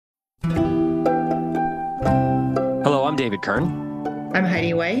David Kern. I'm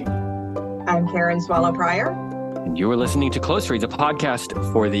Heidi White. I'm Karen Swallow Pryor. And you are listening to Close Reads, a podcast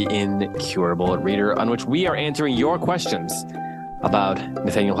for the incurable reader, on which we are answering your questions about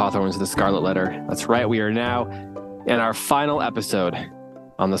Nathaniel Hawthorne's The Scarlet Letter. That's right, we are now in our final episode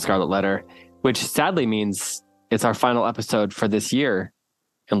on The Scarlet Letter, which sadly means it's our final episode for this year,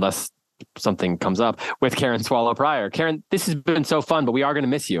 unless something comes up, with Karen Swallow Pryor. Karen, this has been so fun, but we are going to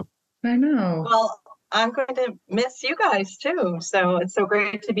miss you. I know. Well, I'm going to miss you guys too. So it's so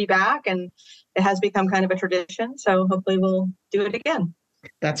great to be back, and it has become kind of a tradition. So hopefully we'll do it again.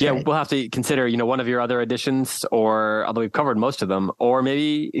 That's yeah, right. We'll have to consider, one of your other editions, or although we've covered most of them, or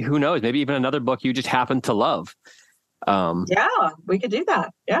maybe, who knows, maybe even another book you just happen to love. Yeah, we could do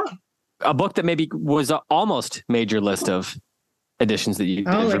that. Yeah. A book that maybe was almost made your list of editions that you did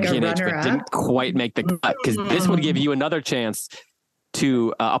for like a P&H, but didn't quite make the cut, because this would give you another chance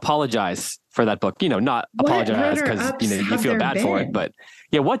to apologize for that book. Not apologize because you feel bad for it, but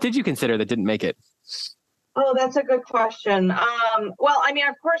what did you consider that didn't make it? Oh, that's a good question. Well, I mean,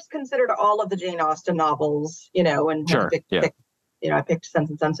 of course, considered all of the Jane Austen novels, and sure, I picked Sense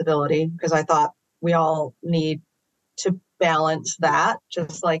and Sensibility because I thought we all need to balance that,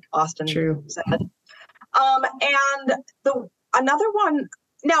 just like Austen said. And another one.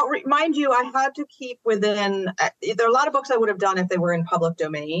 Now, mind you, I had to keep within. There are a lot of books I would have done if they were in public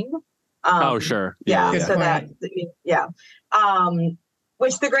domain. Oh, sure. Yeah. So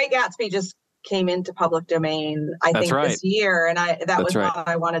which The Great Gatsby just came into public domain, I think, this year, and that was what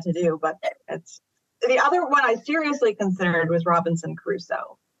I wanted to do. But it's the other one I seriously considered was Robinson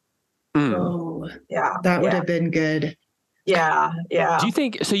Crusoe. Oh, yeah, that would have been good. Yeah. Do you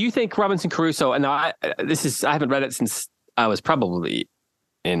think? So you think Robinson Crusoe? And I haven't read it since I was probably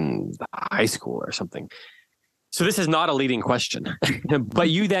in high school or something. So this is not a leading question, but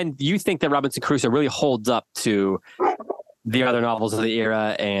you think that Robinson Crusoe really holds up to the other novels of the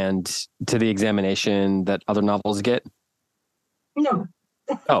era and to the examination that other novels get? No.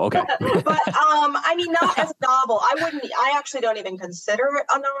 Oh, okay. But I mean, not as a novel. I actually don't even consider it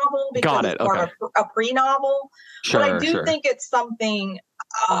a novel because it's more a pre-novel. Sure, but I do think it's something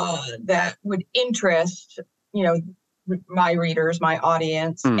that would interest, my readers, my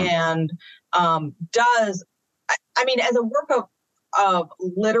audience, and does, I mean, as a work of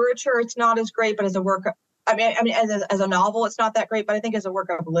literature, it's not as great, but as a work of, I mean, as a novel, it's not that great, but I think as a work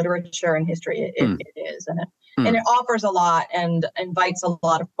of literature and history, it is, and it offers a lot and invites a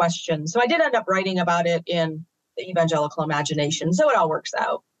lot of questions. So I did end up writing about it in the Evangelical Imagination, so it all works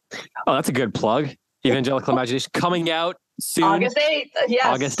out. Oh, that's a good plug. Evangelical Imagination coming out soon. August 8th, yes.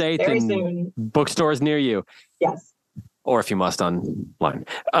 August 8th, very in soon. Bookstores near you. Yes. Or if you must, online.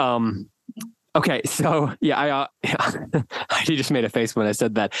 Okay, so I just made a face when I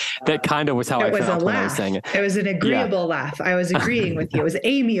said that. That kind of was how I felt when I was saying it. It was an agreeable laugh. I was agreeing with you. It was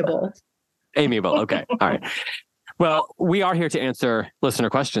amiable. Amiable. Okay. All right. Well, we are here to answer listener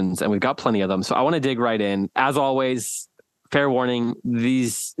questions, and we've got plenty of them. So I want to dig right in. As always, fair warning: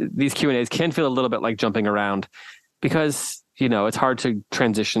 these Q&As can feel a little bit like jumping around because it's hard to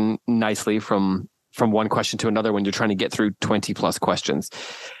transition nicely from one question to another when you're trying to get through 20 plus questions.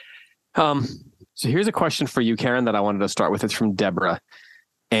 So here's a question for you, Karen, that I wanted to start with. It's from Deborah.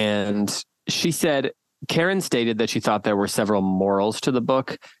 And she said, Karen stated that she thought there were several morals to the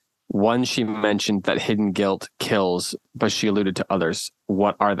book. One, she mentioned that hidden guilt kills, but she alluded to others.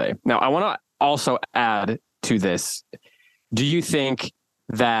 What are they? Now, I want to also add to this. Do you think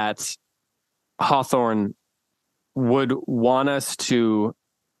that Hawthorne would want us to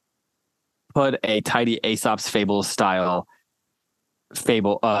put a tidy Aesop's Fable style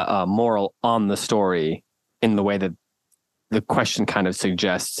moral on the story in the way that the question kind of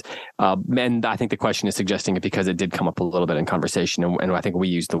suggests? And I think the question is suggesting it because it did come up a little bit in conversation, and I think we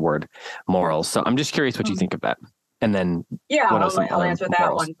used the word morals. So I'm just curious what you think of that. And then I'll answer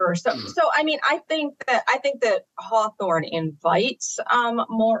that one first. So I mean, I think that Hawthorne invites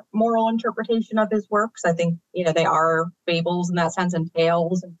more moral interpretation of his works. I think they are fables in that sense, and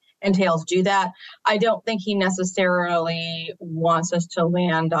tales, and tales do that. I don't think he necessarily wants us to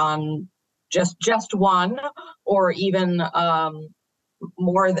land on just one, or even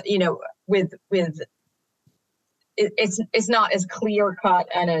more. With it's not as clear cut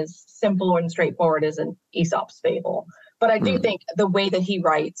and as simple and straightforward as an Aesop's fable. But I do think the way that he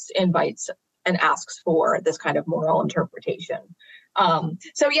writes invites and asks for this kind of moral interpretation. But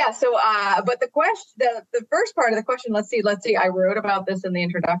the question, the first part of the question, let's see. I wrote about this in the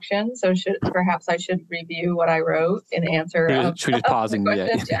introduction, so perhaps I should review what I wrote in answer. Should we just pause and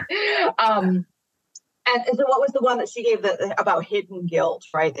And so what was the one that she gave about hidden guilt,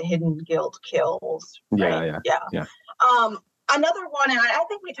 right? The hidden guilt kills. Right? Yeah. Another one, and I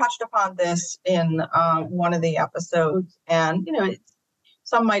think we touched upon this in one of the episodes, and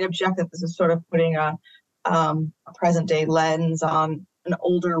some might object that this is sort of putting a present day lens on an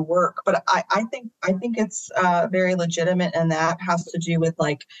older work, but I think it's very legitimate, and that has to do with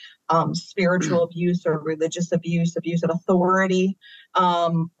like spiritual abuse or religious abuse of authority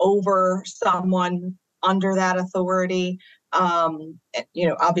over someone under that authority.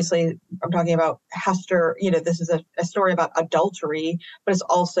 Obviously I'm talking about Hester. This is a story about adultery, but it's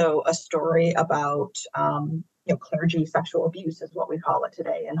also a story about clergy sexual abuse is what we call it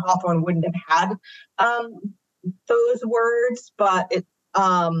today. And Hawthorne wouldn't have had those words, but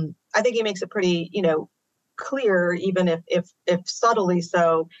I think he makes it pretty clear, even if subtly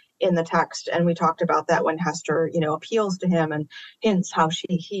so, in the text. And we talked about that when Hester appeals to him and hints how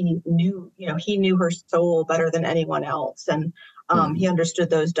he knew her soul better than anyone else, and he understood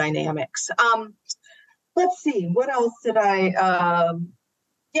those dynamics. Let's see, what else did I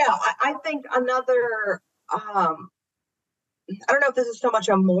think another I don't know if this is so much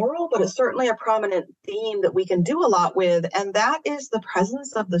a moral, but it's certainly a prominent theme that we can do a lot with, and that is the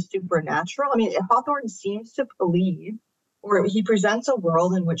presence of the supernatural. I mean, Hawthorne seems to believe, or he presents a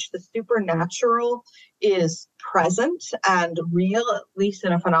world in which the supernatural is present and real, at least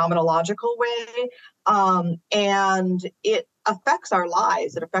in a phenomenological way, and it affects our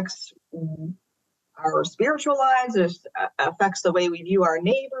lives. It affects our spiritual lives. It affects the way we view our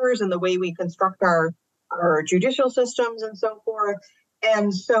neighbors and the way we construct our judicial systems and so forth.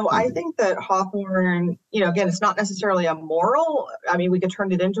 And so I think that Hawthorne, again, it's not necessarily a moral. I mean, we could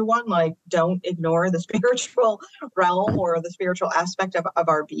turn it into one, like, don't ignore the spiritual realm or the spiritual aspect of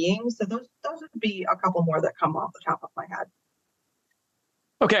our being. So those would be a couple more that come off the top of my head.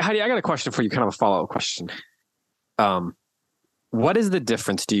 Okay, Heidi, I got a question for you, kind of a follow-up question. What is the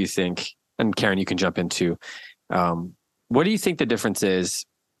difference, do you think, and Karen, you can jump into, what do you think the difference is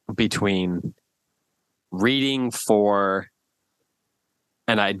between reading for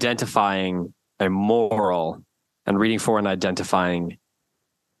and identifying a moral and reading for and identifying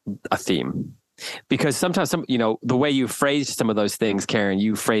a theme? Because sometimes the way you phrased some of those things, Karen,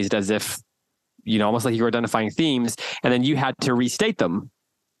 you phrased as if, almost like you were identifying themes, and then you had to restate them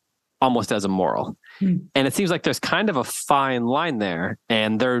almost as a moral. And it seems like there's kind of a fine line there,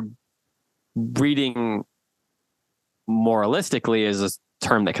 and they're reading moralistically is a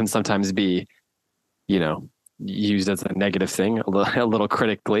term that can sometimes be, used as a negative thing, a little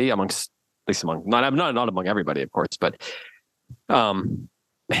critically not among everybody, of course, but, and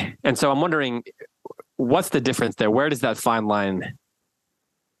so I'm wondering, what's the difference there? Where does that fine line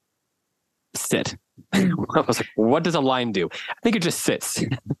sit? I was like, what does a line do? I think it just sits.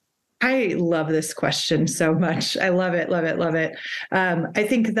 I love this question so much. I love it, love it, love it. I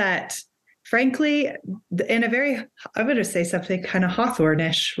think that, frankly, I'm going to say something kind of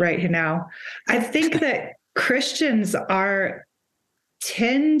Hawthorne-ish right now. I think that Christians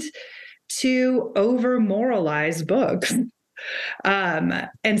tend to over-moralize books. And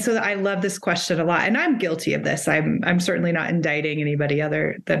so I love this question a lot, and I'm guilty of this. I'm certainly not indicting anybody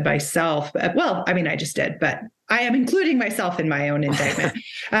other than myself. Well, I mean, I just did, but I am including myself in my own indictment.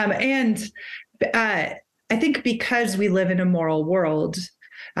 And I think because we live in a moral world,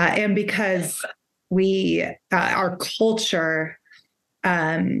 and because our culture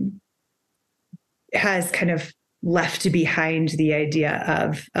has kind of left behind the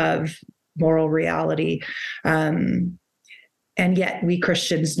idea of moral reality. And yet we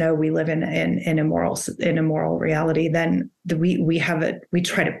Christians know we live in a moral reality. Then we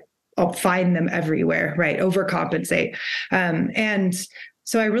try to find them everywhere, right? Overcompensate. And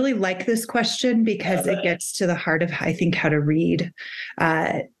so I really like this question because it gets to the heart of, I think, how to read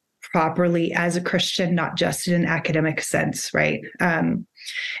properly as a Christian, not just in an academic sense, right?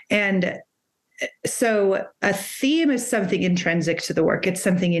 And so a theme is something intrinsic to the work. It's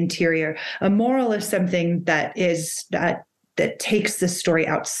something interior. A moral is something that takes the story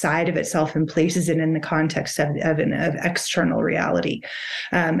outside of itself and places it in the context of external reality.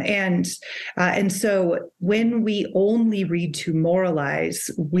 And so when we only read to moralize,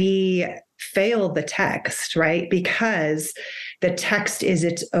 we fail the text, right? Because the text is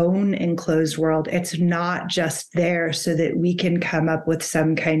its own enclosed world. It's not just there so that we can come up with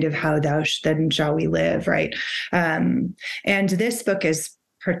some kind of how then shall we live, right? And this book is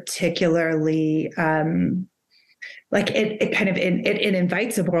particularly it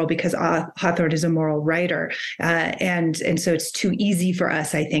invites a moral because Hawthorne is a moral writer, and so it's too easy for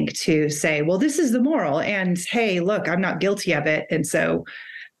us, I think, to say, well, this is the moral, and hey, look, I'm not guilty of it, and so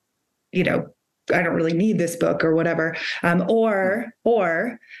I don't really need this book or whatever, or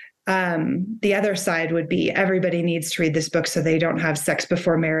the other side would be everybody needs to read this book so they don't have sex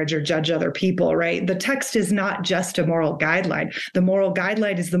before marriage or judge other people, right? The text is not just a moral guideline. The moral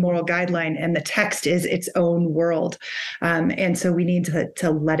guideline is the moral guideline, and the text is its own world. And so we need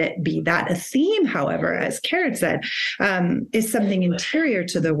to let it be that. A theme, however, as Karen said, is something interior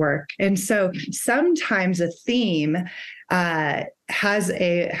to the work. And so sometimes a theme has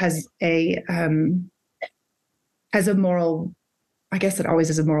a moral, I guess it always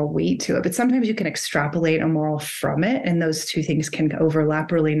has a moral weight to it, but sometimes you can extrapolate a moral from it, and those two things can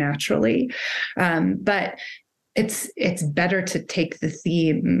overlap really naturally. But it's better to take the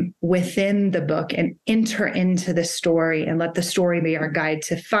theme within the book and enter into the story and let the story be our guide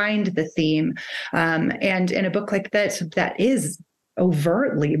to find the theme. And in a book like this, that is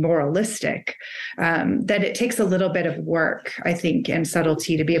overtly moralistic, that it takes a little bit of work, I think, and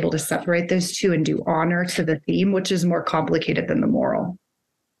subtlety to be able to separate those two and do honor to the theme, which is more complicated than the moral.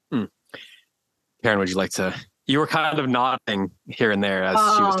 Karen, would you like to? You were kind of nodding here and there as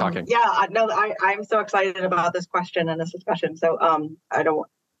she was talking. Yeah, no, I'm so excited about this question and this discussion. So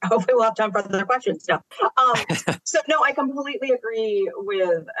hopefully we'll have time for other questions. No. So no, I completely agree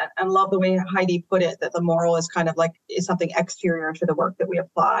with and love the way Heidi put it, that the moral is kind of like is something exterior to the work that we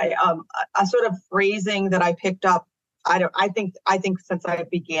apply. A sort of phrasing that I picked up, I think since I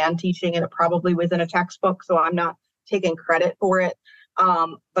began teaching, and it probably was in a textbook, so I'm not taking credit for it.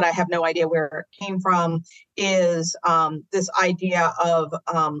 But I have no idea where it came from, is this idea of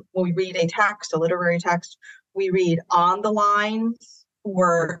when we read a text, a literary text, we read on the lines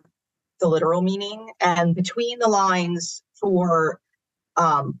for the literal meaning, and between the lines for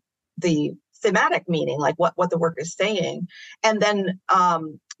the thematic meaning, like what the work is saying, and then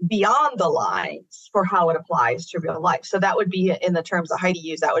beyond the lines for how it applies to real life. So that would be, in the terms that Heidi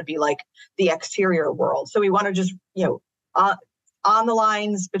used, that would be like the exterior world. So we want to just, on the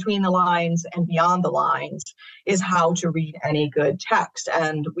lines, between the lines, and beyond the lines is how to read any good text.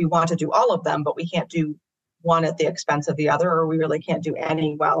 And we want to do all of them, but we can't do one at the expense of the other, or we really can't do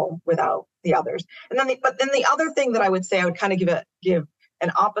any well without the others. And then the other thing that I would say, I would kind of give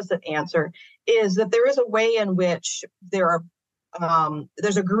an opposite answer, is that there is a way in which there's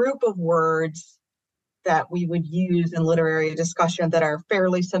a group of words that we would use in literary discussion that are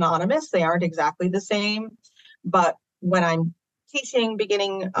fairly synonymous. They aren't exactly the same, but when I'm teaching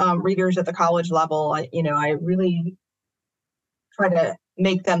beginning readers at the college level, I really try to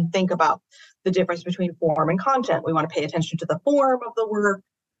make them think about the difference between form and content. We want to pay attention to the form of the work,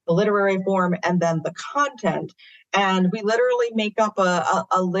 the literary form, and then the content. And we literally make up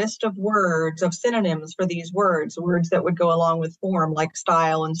a list of words, of synonyms for these words that would go along with form, like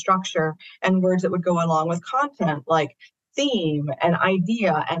style and structure, and words that would go along with content, like theme and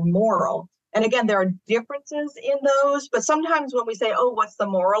idea and moral. And again, there are differences in those, but sometimes when we say, oh, what's the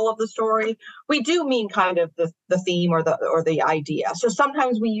moral of the story, we do mean kind of the theme or the idea. So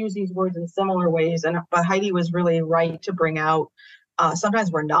sometimes we use these words in similar ways, but Heidi was really right to bring out, sometimes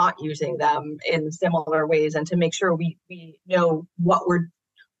we're not using them in similar ways, and to make sure we know what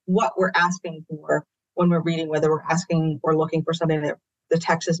we're asking for when we're reading, whether we're looking for something that the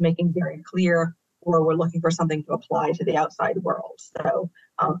text is making very clear, or we're looking for something to apply to the outside world. So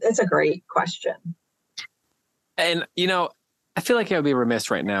it's a great question. And, I feel like I would be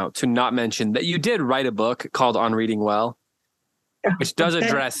remiss right now to not mention that you did write a book called On Reading Well, which does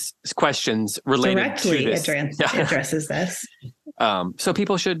address questions related to this. Addresses this. So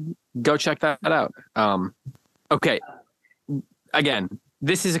people should go check that out. Okay. Again,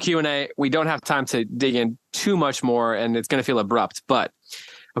 this is a Q&A. We don't have time to dig in too much more, and it's going to feel abrupt, but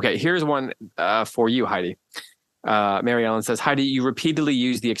okay, here's one for you, Heidi. Mary Ellen says, Heidi, you repeatedly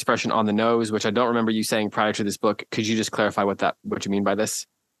use the expression on the nose, which I don't remember you saying prior to this book. Could you just clarify what you mean by this?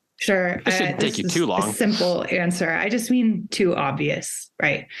 Sure. This shouldn't take you too long. A simple answer. I just mean too obvious,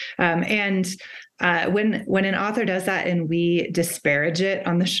 right? And when an author does that and we disparage it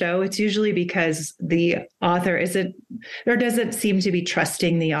on the show, it's usually because the author doesn't seem to be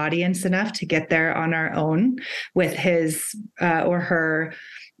trusting the audience enough to get there on our own with his or her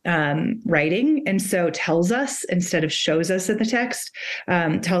writing, and so tells us instead of shows us in the text,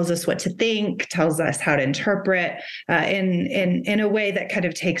 tells us what to think, tells us how to interpret in a way that kind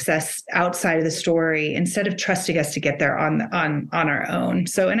of takes us outside of the story instead of trusting us to get there on our own.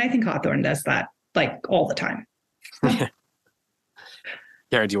 So, and I think Hawthorne does that like all the time.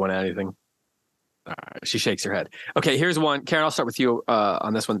 Karen, do you want to add anything? She shakes her head. Okay, here's one. Karen, I'll start with you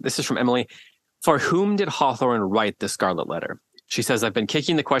on this one. This is from Emily. For whom did Hawthorne write the Scarlet Letter? She says, I've been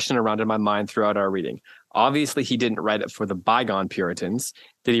kicking the question around in my mind throughout our reading. Obviously, he didn't write it for the bygone Puritans.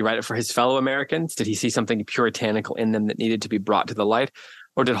 Did he write it for his fellow Americans? Did he see something puritanical in them that needed to be brought to the light?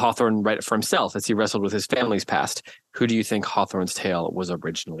 Or did Hawthorne write it for himself as he wrestled with his family's past? Who do you think Hawthorne's tale was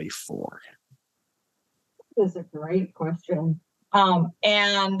originally for? This is a great question.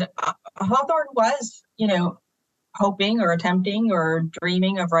 And Hawthorne was, hoping or attempting or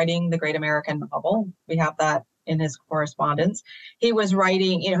dreaming of writing the great American novel. We have that in his correspondence. He was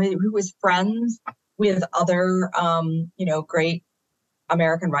writing, he was friends with other, great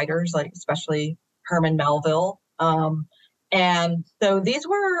American writers, like especially Herman Melville. And so these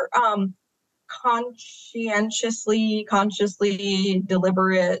were consciously,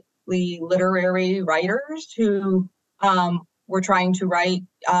 deliberately literary writers who were trying to write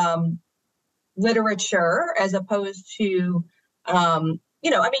literature as opposed to,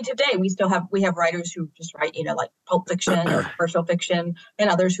 today we have writers who just write, like pulp fiction or commercial fiction, and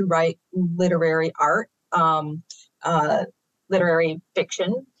others who write literary art, literary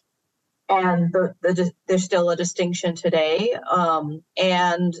fiction. And there's still a distinction today.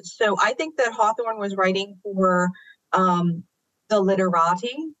 And so I think that Hawthorne was writing for the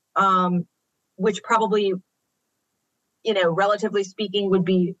literati, which probably, relatively speaking, would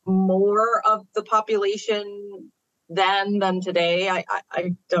be more of the population then than today. I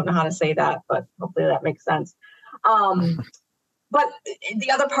don't know how to say that, but hopefully that makes sense. But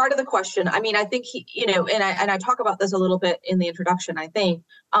the other part of the question, I think he, and I talk about this a little bit in the introduction. I think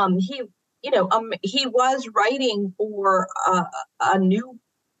he was writing for a new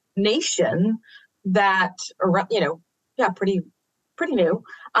nation that, pretty new,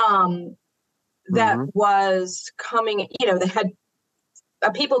 that was coming, that had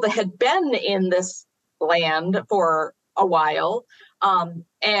people that had been in this land for a while,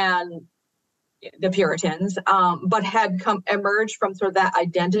 and the Puritans, but had emerged from sort of that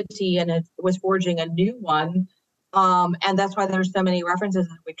identity and it was forging a new one. And that's why there's so many references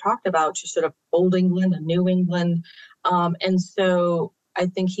that we talked about to sort of Old England and New England. And so I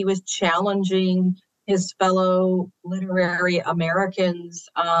think he was challenging his fellow literary Americans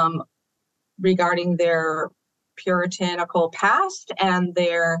regarding their puritanical past and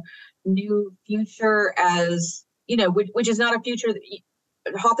their new future as, which is not a future that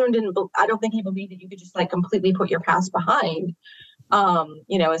Hawthorne I don't think he believed that you could just like completely put your past behind.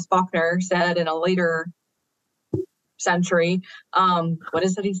 As Faulkner said in a later century, what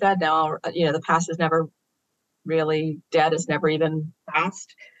is it he said? Now, the past is never really dead. It's never even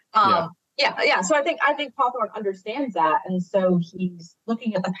past. Yeah. So I think Hawthorne understands that. And so he's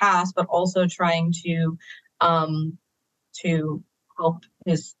looking at the past, but also trying to help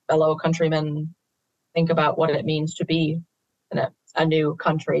his fellow countrymen think about what it means to be in a new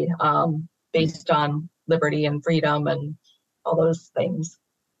country, based on liberty and freedom and all those things.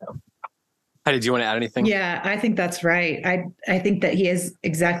 So. Heidi, do you want to add anything? Yeah, I think that's right. I think that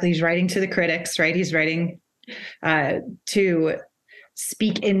he's writing to the critics, right? He's writing to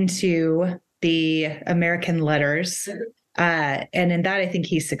speak into the American letters. And in that, I think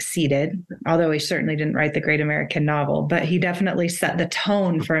he succeeded, although he certainly didn't write the great American novel, but he definitely set the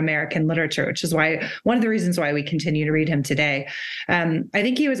tone for American literature, which is why one of the reasons why we continue to read him today. I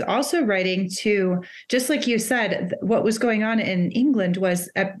think he was also writing to, just like you said, what was going on in England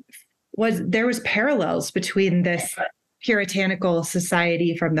was there was parallels between this puritanical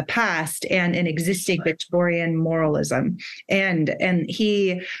society from the past and an existing Victorian moralism. And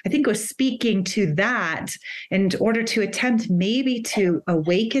he, I think, was speaking to that in order to attempt maybe to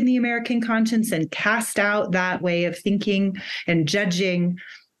awaken the American conscience and cast out that way of thinking and judging,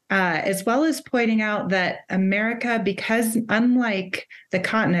 as well as pointing out that America, because unlike the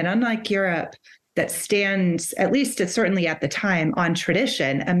continent, unlike Europe, that stands, at least it's certainly at the time, on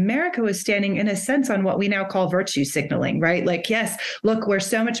tradition, America was standing in a sense on what we now call virtue signaling, right? Like, yes, look, we're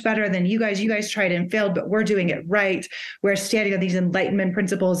so much better than you guys tried and failed, but we're doing it right. We're standing on these Enlightenment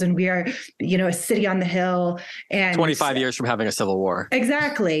principles and we are, a city on the hill. And 25 years from having a civil war.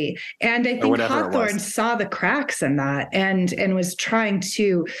 Exactly. And I think Hawthorne saw the cracks in that and was trying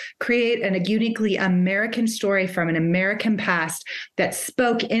to create a uniquely American story from an American past that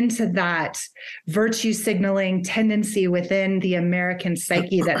spoke into that virtue signaling tendency within the American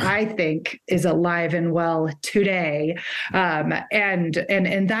psyche that I think is alive and well today. And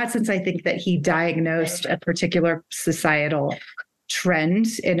in that sense, I think that he diagnosed a particular societal trend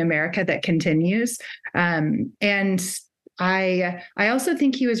in America that continues. And I also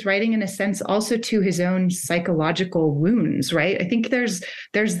think he was writing in a sense also to his own psychological wounds, right? I think there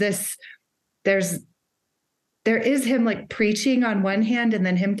is him like preaching on one hand and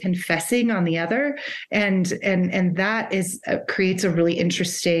then him confessing on the other. And that creates a really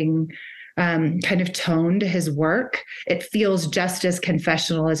interesting kind of tone to his work. It feels just as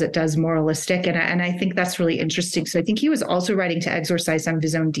confessional as it does moralistic. And I think that's really interesting. So I think he was also writing to exorcise some of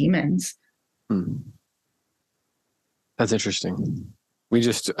his own demons. That's interesting. We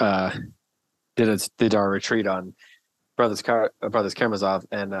just did our retreat on Brothers Karamazov,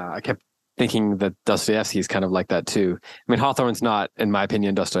 and I kept thinking that Dostoevsky is kind of like that too. I mean, Hawthorne's not, in my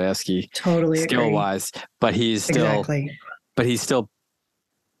opinion, Dostoevsky totally skill-wise, but he's still,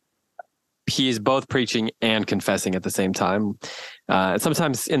 he is both preaching and confessing at the same time,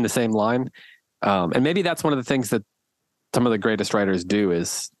 sometimes in the same line. And maybe that's one of the things that some of the greatest writers do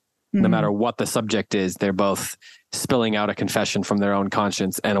is no matter what the subject is, they're both spilling out a confession from their own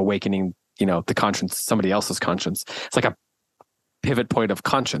conscience and awakening, the conscience, somebody else's conscience. It's like a pivot point of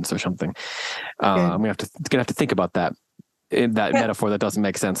conscience or something. I'm gonna have to think about that in that metaphor that doesn't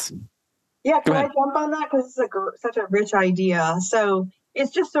make sense. Yeah, can I jump on that, because it's such a rich idea. So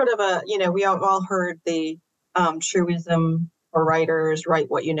it's just sort of we all heard the truism for writers: write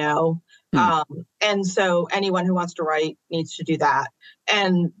what you know. And so anyone who wants to write needs to do that,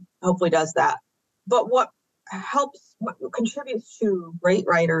 and hopefully does that. But what contributes to great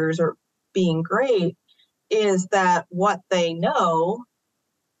writers or being great is that what they know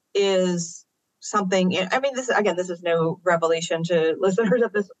is something. I mean, this is no revelation to listeners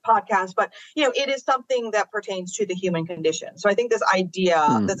of this podcast, but it is something that pertains to the human condition. So I think this idea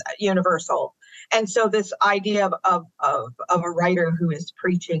that's universal. And so this idea of a writer who is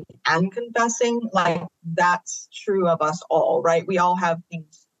preaching and confessing, like, that's true of us all, right? We all have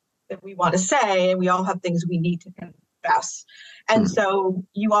things that we want to say, and we all have things we need to confess. And so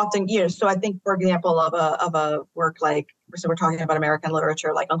you often, so I think, for example, of a work like, so we're talking about American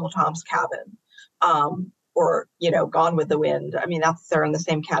literature, like Uncle Tom's Cabin, or, Gone with the Wind. I mean, they're in the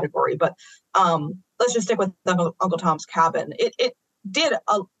same category, but let's just stick with Uncle Tom's Cabin. It did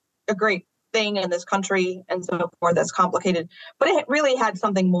a great thing in this country and so forth that's complicated, but it really had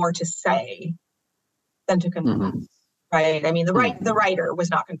something more to say than to confess. Right. I mean, the writer was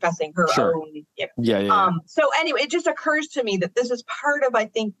not confessing her own. So anyway, it just occurs to me that this is part of, I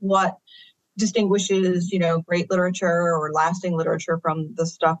think, what distinguishes, great literature or lasting literature from the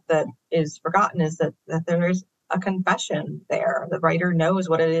stuff that is forgotten, is that there is a confession there. The writer knows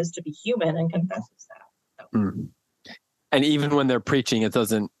what it is to be human and confesses that. So. And even when they're preaching, if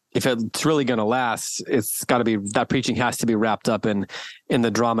it's really going to last, it's got to be, that preaching has to be wrapped up in the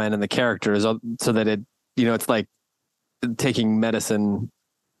drama and in the characters, so that it, it's like taking medicine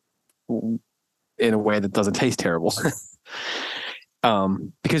in a way that doesn't taste terrible.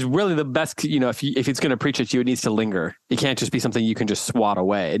 Because really the best, if it's going to preach at you, it needs to linger. It can't just be something you can just swat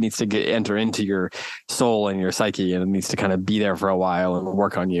away. It needs to enter into your soul and your psyche, and it needs to kind of be there for a while and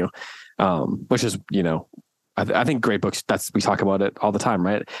work on you. Which is, I think great books, we talk about it all the time,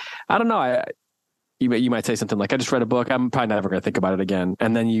 right? I don't know. You might say something like, I just read a book, I'm probably never going to think about it again.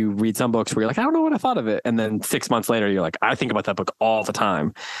 And then you read some books where you're like, I don't know what I thought of it. And then 6 months later, you're like, I think about that book all the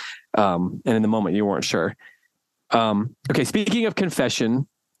time. And in the moment, you weren't sure. Okay, speaking of confession,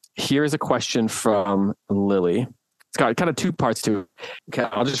 here's a question from Lily. It's got kind of two parts to it. Okay,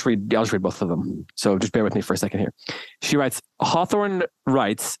 I'll just read both of them. So just bear with me for a second here. She writes, Hawthorne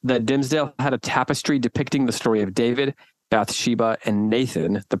writes that Dimmesdale had a tapestry depicting the story of David, Bathsheba, and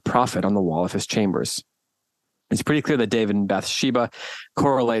Nathan, the prophet, on the wall of his chambers. It's pretty clear that David and Bathsheba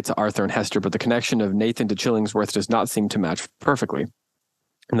correlate to Arthur and Hester, but the connection of Nathan to Chillingsworth does not seem to match perfectly.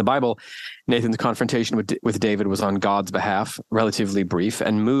 In the Bible, Nathan's confrontation with David was on God's behalf, relatively brief,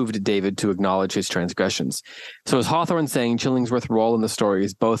 and moved David to acknowledge his transgressions. So is Hawthorne saying Chillingsworth's role in the story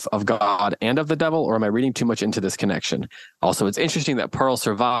is both of God and of the devil, or am I reading too much into this connection? Also, it's interesting that Pearl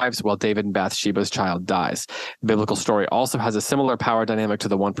survives while David and Bathsheba's child dies. The biblical story also has a similar power dynamic to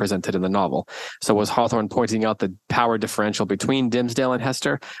the one presented in the novel. So was Hawthorne pointing out the power differential between Dimmesdale and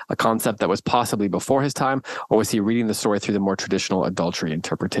Hester, a concept that was possibly before his time, or was he reading the story through the more traditional adultery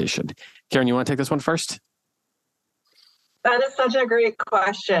interpretation? Karen, you want to take this one first? That is such a great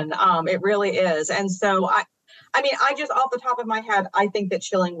question. It really is. And so I mean, I just off the top of my head, I think that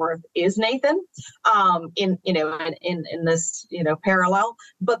Chillingworth is Nathan in this, parallel.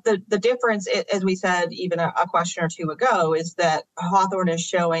 But the difference, as we said, even a question or two ago, is that Hawthorne is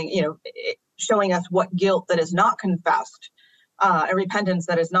showing us what guilt that is not confessed, and repentance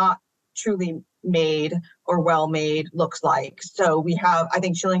that is not truly made or well made looks like. So we have, I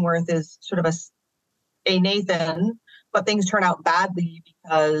think Chillingworth is sort of a Nathan, but things turn out badly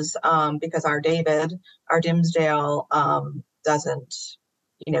because our David, our Dimmesdale, doesn't,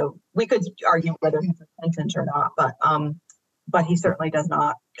 we could argue whether he's repentant or not, but he certainly does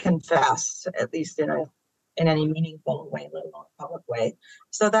not confess, at least in in any meaningful way, let alone a public way.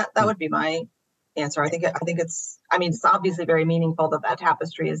 So that would be my answer. I think it's obviously very meaningful that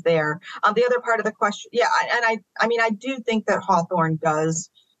tapestry is there. The other part of the question, I do think that Hawthorne does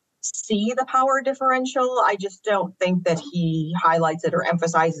see the power differential. I just don't think that he highlights it or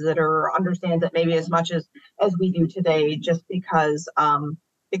emphasizes it or understands it maybe as much as we do today, just because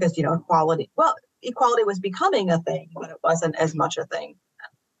equality was becoming a thing, but it wasn't as much a thing.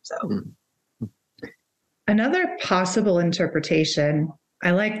 So another possible interpretation,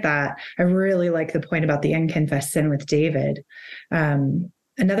 I like that. I really like the point about the unconfessed sin with David.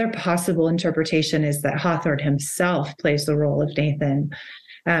 Another possible interpretation is that Hawthorne himself plays the role of Nathan,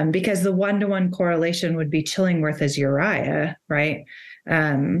 because the one-to-one correlation would be Chillingworth as Uriah, right?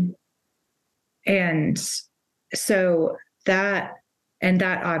 And so that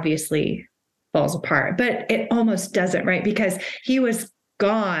obviously falls apart, but it almost doesn't, right? Because he was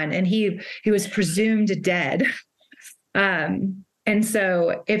gone and he was presumed dead. And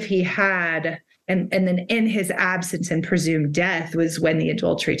so if he had, and then in his absence and presumed death was when the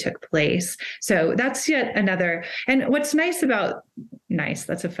adultery took place. So that's yet another, and what's nice,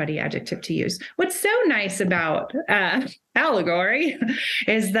 that's a funny adjective to use. What's so nice about allegory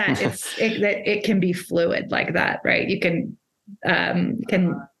is that it can be fluid like that, right? You can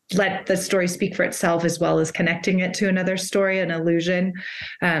let the story speak for itself as well as connecting it to another story, an allusion.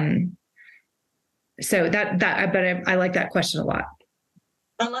 So but I like that question a lot.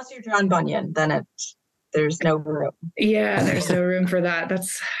 Unless you're John Bunyan, then there's no room. Yeah, there's no room for that.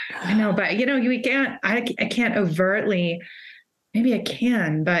 I know, but I can't overtly, maybe I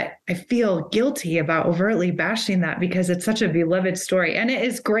can, but I feel guilty about overtly bashing that because it's such a beloved story and it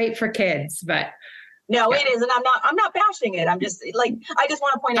is great for kids, but. No, it is. And I'm not bashing it. I'm just I just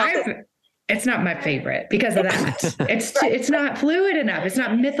want to point out that it's not my favorite because of that. It's not fluid enough. It's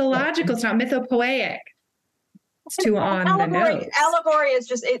not mythological. It's not mythopoeic. It's too on the nose. Allegory is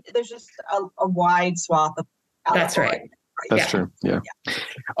just there's just a wide swath of allegory. That's right. That's true. Yeah.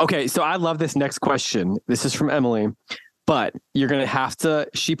 Okay. So I love this next question. This is from Emily, but you're going to have to,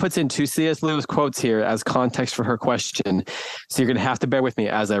 she puts in 2 C.S. Lewis quotes here as context for her question. So you're going to have to bear with me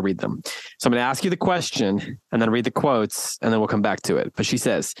as I read them. So I'm going to ask you the question and then read the quotes and then we'll come back to it. But she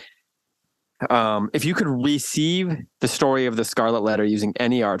says, if you could receive the story of the Scarlet Letter using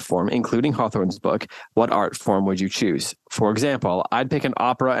any art form, including Hawthorne's book, what art form would you choose? For example, I'd pick an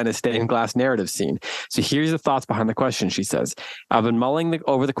opera and a stained glass narrative scene. So here's the thoughts behind the question, she says. I've been mulling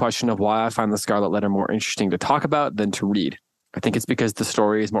over the question of why I find the Scarlet Letter more interesting to talk about than to read. I think it's because the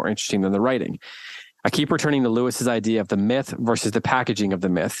story is more interesting than the writing. I keep returning to Lewis's idea of the myth versus the packaging of the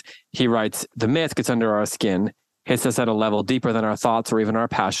myth. He writes, the myth gets under our skin, hits us at a level deeper than our thoughts or even our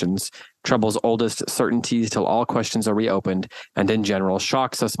passions, troubles oldest certainties till all questions are reopened, and in general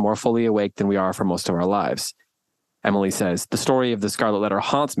shocks us more fully awake than we are for most of our lives. Emily says, the story of the Scarlet Letter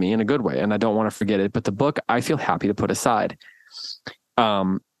haunts me in a good way, and I don't want to forget it, but the book I feel happy to put aside.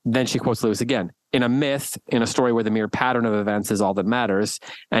 Then she quotes Lewis again. In a myth, in a story where the mere pattern of events is all that matters,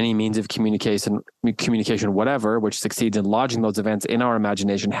 any means of communication, whatever, which succeeds in lodging those events in our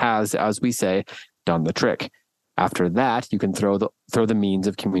imagination has, as we say, done the trick. After that, you can throw the means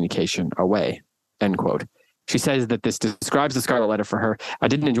of communication away, end quote. She says that this describes the Scarlet Letter for her. I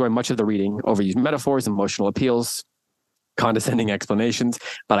didn't enjoy much of the reading, overused metaphors, emotional appeals, condescending explanations,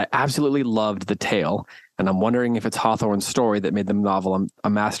 but I absolutely loved the tale. And I'm wondering if it's Hawthorne's story that made the novel a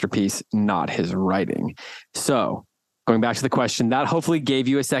masterpiece, not his writing. So going back to the question, that hopefully gave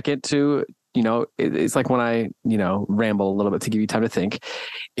you a second to, it's like when I, ramble a little bit to give you time to think.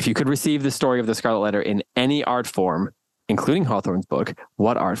 If you could receive the story of the Scarlet Letter in any art form, including Hawthorne's book,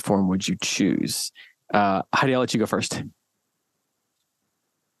 what art form would you choose? Heidi, I'll let you go first.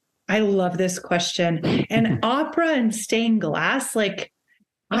 I love this question. And opera and stained glass,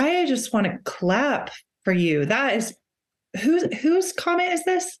 I just want to clap for you. That is, whose comment is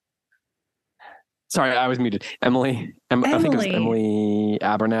this? Sorry, I was muted. Emily. I think it was Emily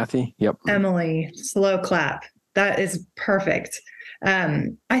Abernathy. Yep. Emily, slow clap. That is perfect.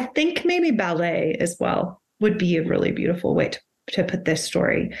 I think maybe ballet as well would be a really beautiful way to put this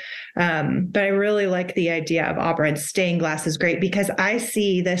story. But I really like the idea of opera, and stained glass is great because I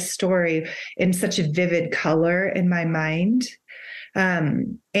see this story in such a vivid color in my mind.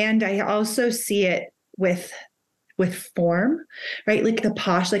 And I also see it with form, right? Like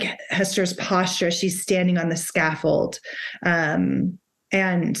like Hester's posture, she's standing on the scaffold, and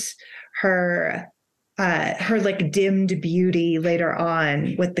her dimmed beauty later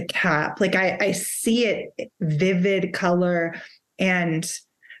on with the cap. I see it vivid color and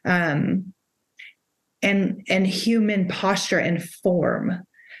human posture and form.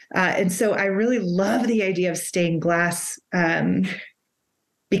 And so I really love the idea of stained glass,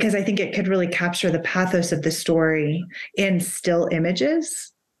 because I think it could really capture the pathos of the story in still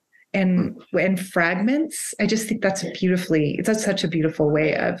images and fragments. I just think that's such a beautiful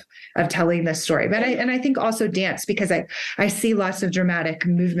way of telling this story. But I think also dance, because I see lots of dramatic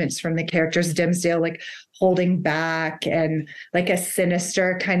movements from the characters. Dimmesdale like holding back, and like a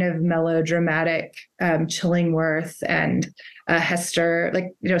sinister kind of melodramatic Chillingworth, and Hester,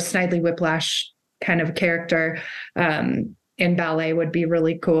 like, Snidely Whiplash kind of character in ballet would be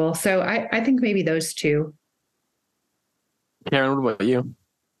really cool. So I think maybe those two. Karen, what about you?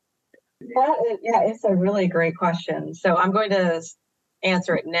 It's a really great question. So I'm going to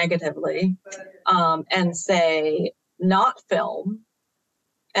answer it negatively, and say not film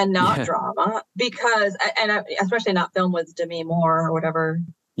and not drama, because, and especially not film with Demi Moore or whatever.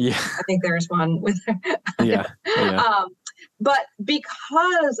 Yeah, I think there's one with her. Yeah. But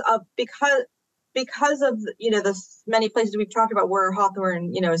because of the many places we've talked about where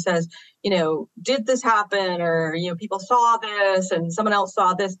Hawthorne says, did this happen, or people saw this and someone else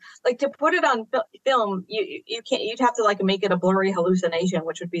saw this, like, to put it on film, you can't, you'd have to like make it a blurry hallucination,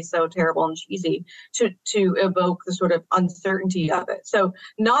 which would be so terrible and cheesy to evoke the sort of uncertainty of it. So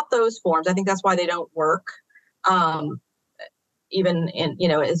not those forms. I think that's why they don't work, even in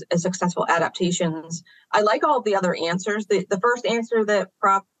as successful adaptations. I like all of the other answers. The first answer that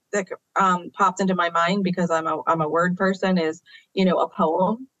popped into my mind, because I'm a word person, is a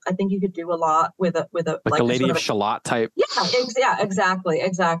poem. I think you could do a lot with a like a Lady of Shalott type. Yeah, exactly.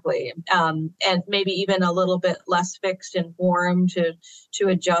 And maybe even a little bit less fixed in form to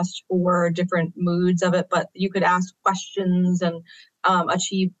adjust for different moods of it. But you could ask questions and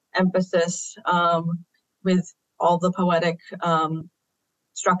achieve emphasis with all the poetic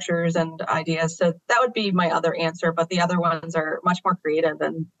structures and ideas. So that would be my other answer, but the other ones are much more creative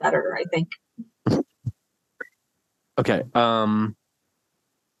and better, I think. Okay.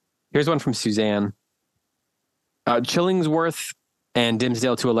 Here's one from Suzanne. Chillingsworth and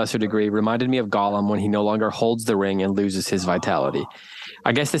Dimmesdale, to a lesser degree, reminded me of Gollum when he no longer holds the ring and loses his vitality.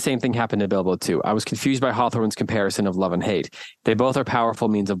 I guess the same thing happened to Bilbo too. I was confused by Hawthorne's comparison of love and hate. They both are powerful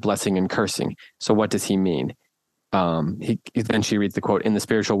means of blessing and cursing. So what does he mean? Then she reads the quote: "In the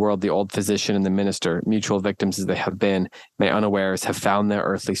spiritual world, the old physician and the minister, mutual victims as they have been, may unawares have found their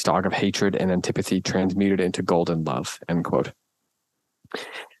earthly stock of hatred and antipathy transmuted into golden love." End quote.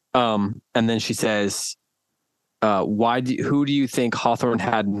 And then she says, who do you think Hawthorne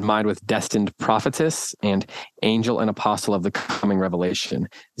had in mind with destined prophetess and angel and apostle of the coming revelation?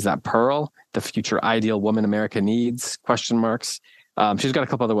 Is that Pearl, the future ideal woman America needs? Question marks. She's got a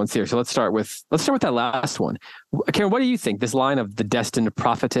couple other ones here. So let's start with that last one. Karen, what do you think? This line of the destined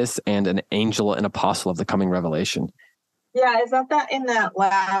prophetess and an angel and apostle of the coming revelation. Yeah, is that in that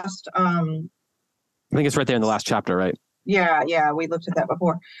last? I think it's right there in the last chapter, right? Yeah, we looked at that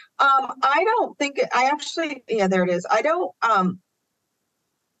before. I don't think there it is. I don't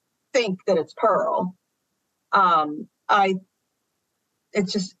think that it's Pearl.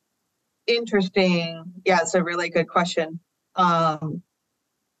 It's just interesting. Yeah, it's a really good question.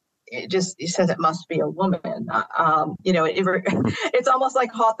 It says it must be a woman. It's almost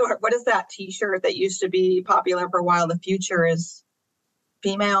like Hawthorne. What is that T-shirt that used to be popular for a while? The future is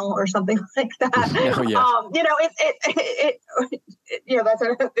female or something like that. Oh, yeah. That's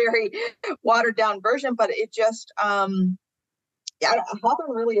a very watered down version, but it just, Hawthorne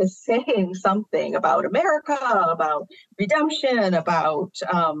really is saying something about America, about redemption, about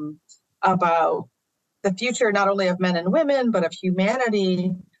the future, not only of men and women, but of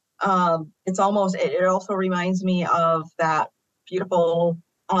humanity. It also reminds me of that beautiful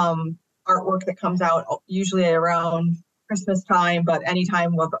artwork that comes out usually around Christmas time, but any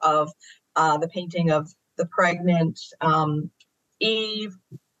time of the painting of the pregnant Eve,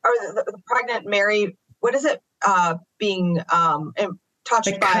 or the pregnant Mary. What is it? Being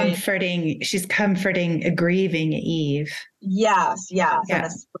touched by she's comforting a grieving Eve. Yes. Yeah.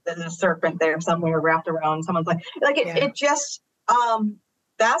 And there's a serpent there somewhere wrapped around someone's it just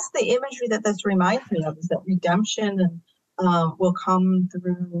that's the imagery that this reminds me of, is that redemption will come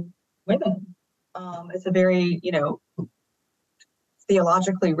through women. It's a very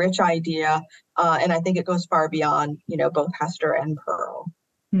theologically rich idea, and I think it goes far beyond both Hester and Pearl.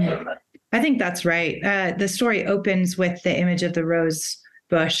 I think that's right. The story opens with the image of the rose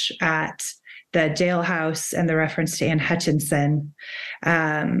bush at the jailhouse and the reference to Anne Hutchinson.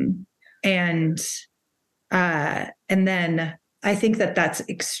 And then I think that's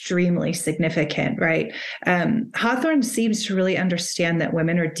extremely significant, right? Hawthorne seems to really understand that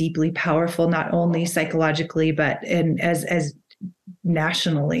women are deeply powerful, not only psychologically, but as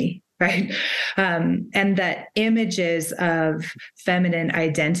nationally, right? And that images of feminine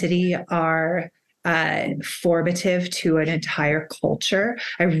identity are formative to an entire culture.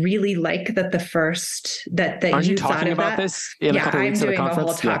 I really like that that Aren't you talking thought of about that. this in a couple of weeks at the conference? I'm doing a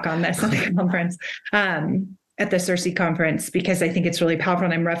whole talk on this at the conference, at the Circe conference, because I think it's really powerful.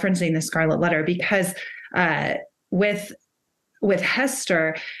 And I'm referencing the Scarlet Letter because with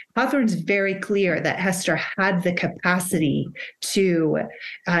Hester, Hawthorne's very clear that Hester had the capacity to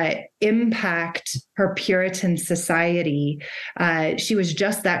impact her Puritan society. She was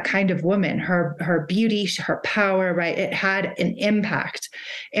just that kind of woman. Her beauty, her power, right? It had an impact,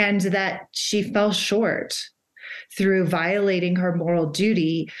 and that she fell short through violating her moral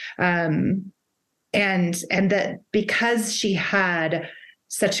duty, and that because she had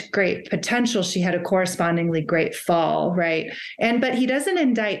such great potential, she had a correspondingly great fall, right? But he doesn't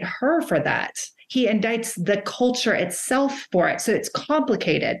indict her for that. He indicts the culture itself for it. So it's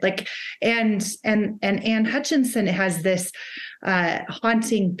complicated. And Anne Hutchinson has this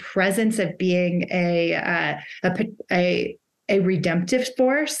haunting presence of being a redemptive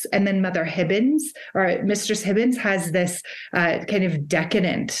force. And then Mother Hibbins, or Mistress Hibbins, has this kind of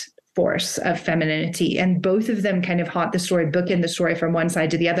decadent force of femininity, and both of them kind of haunt the story, bookend the story from one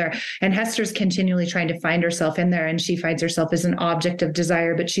side to the other. And Hester's continually trying to find herself in there, and she finds herself as an object of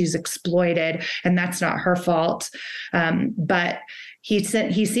desire, but she's exploited, and that's not her fault. But he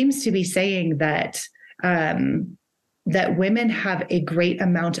seems to be saying that that women have a great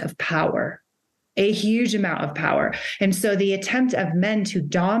amount of power, a huge amount of power. And so the attempt of men to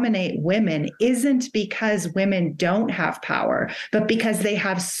dominate women isn't because women don't have power, but because they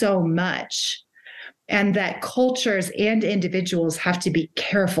have so much. And that cultures and individuals have to be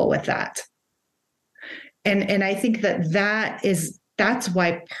careful with that. And I think that's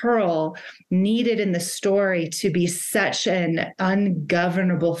why Pearl needed in the story to be such an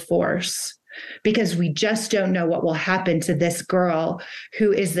ungovernable force, because we just don't know what will happen to this girl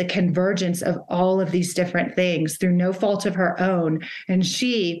who is the convergence of all of these different things through no fault of her own. And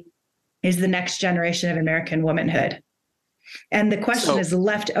she is the next generation of American womanhood. And the question is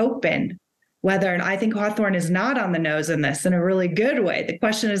left open whether, and I think Hawthorne is not on the nose in this in a really good way. The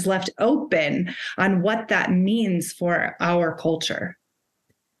question is left open on what that means for our culture.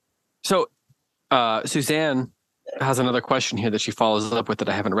 So Suzanne has another question here that she follows up with that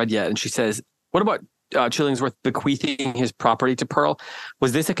I haven't read yet. And she says, what about Chillingsworth bequeathing his property to Pearl?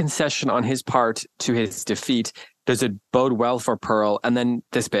 Was this a concession on his part to his defeat? Does it bode well for Pearl? And then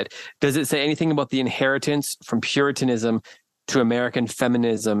this bit, does it say anything about the inheritance from Puritanism to American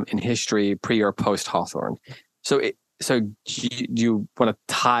feminism in history pre or post Hawthorne? So do you want to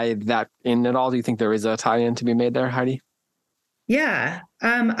tie that in at all? Do you think there is a tie-in to be made there, Heidi? Yeah.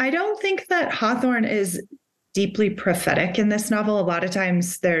 I don't think that Hawthorne is deeply prophetic in this novel. A lot of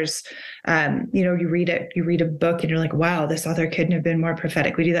times there's, you read a book and you're like, wow, this author couldn't have been more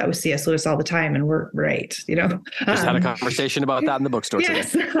prophetic. We do that with C.S. Lewis all the time and we're right. Just had a conversation about that in the bookstore today.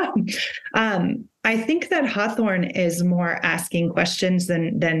 I think that Hawthorne is more asking questions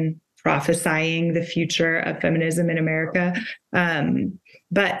than prophesying the future of feminism in America.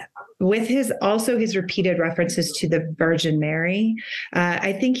 But with his repeated references to the Virgin Mary,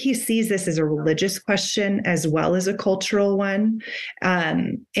 I think he sees this as a religious question as well as a cultural one.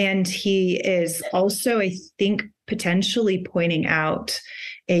 And he is also, I think, potentially pointing out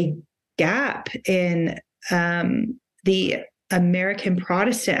a gap in the American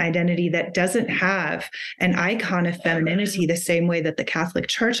Protestant identity that doesn't have an icon of femininity the same way that the Catholic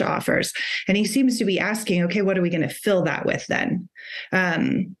Church offers. And he seems to be asking, okay, what are we going to fill that with then?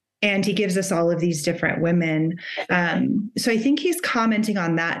 And he gives us all of these different women. So I think he's commenting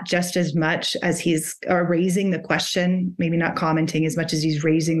on that just as much as he's raising the question, maybe not commenting as much as he's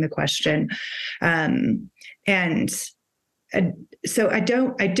raising the question. So I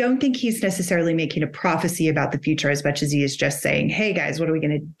don't think he's necessarily making a prophecy about the future as much as he is just saying, hey guys, what are we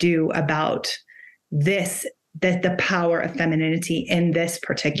going to do about this, that the power of femininity in this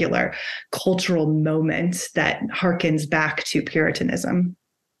particular cultural moment that harkens back to Puritanism.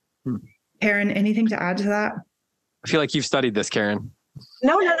 Karen, anything to add to that? I feel like you've studied this, Karen.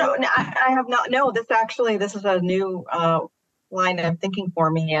 No, I have not. No, this is a new line of thinking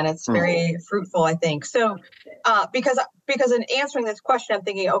for me, and it's very fruitful, I think. So, because in answering this question, I'm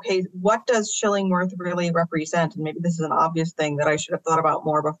thinking, okay, what does Chillingworth really represent? And maybe this is an obvious thing that I should have thought about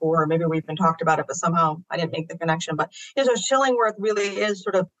more before. Maybe we've been talked about it, but somehow I didn't make the connection. But so Chillingworth really is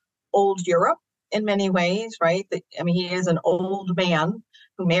sort of old Europe in many ways, right? He is an old man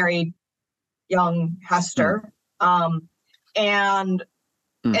who married young Hester, and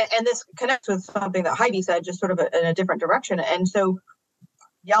and this connects with something that Heidi said, just sort of in a different direction. And so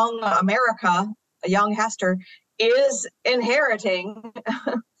young America, young Hester, is inheriting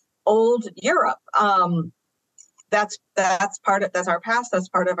old Europe. That's our past. That's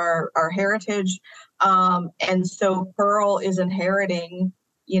part of our heritage. And so Pearl is inheriting,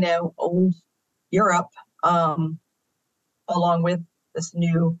 old Europe, along with this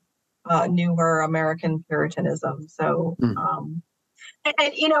newer American Puritanism. So,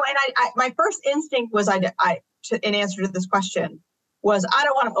 my first instinct was in answer to this question was, I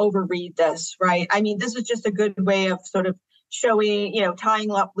don't want to overread this, right? I mean, this is just a good way of sort of showing,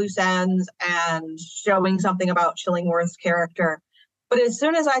 tying up loose ends and showing something about Chillingworth's character. But as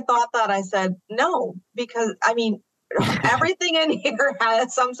soon as I thought that, I said, no, because I mean, everything in here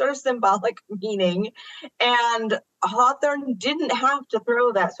has some sort of symbolic meaning, and Hawthorne didn't have to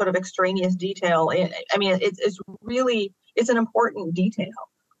throw that sort of extraneous detail in. I mean, it's an important detail.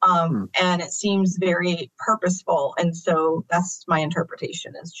 And it seems very purposeful. And so that's my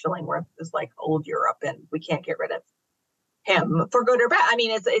interpretation, is Chillingworth is like old Europe and we can't get rid of him for good or bad. I mean,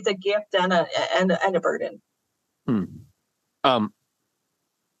 it's a gift and a burden.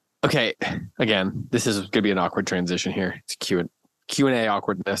 Okay. Again, this is going to be an awkward transition here. It's Q&A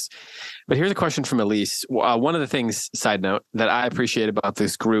awkwardness. But here's a question from Elise. One of the things, side note, that I appreciate about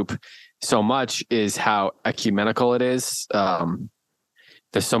this group so much is how ecumenical it is.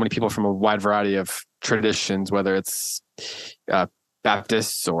 There's so many people from a wide variety of traditions, whether it's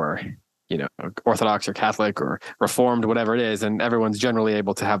Baptists or Orthodox or Catholic or Reformed, whatever it is, and everyone's generally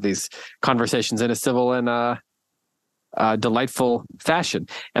able to have these conversations in a civil and delightful fashion.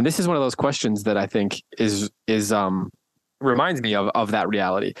 And this is one of those questions that I think is reminds me of that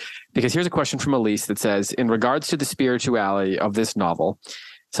reality, because here's a question from Elise that says, in regards to the spirituality of this novel,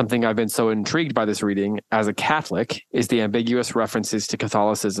 something I've been so intrigued by this reading as a Catholic is the ambiguous references to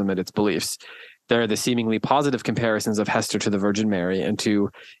Catholicism and its beliefs. There are the seemingly positive comparisons of Hester to the Virgin Mary and to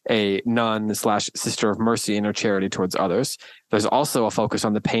a nun/sister of mercy in her charity towards others. There's also a focus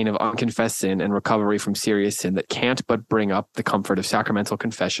on the pain of unconfessed sin and recovery from serious sin that can't but bring up the comfort of sacramental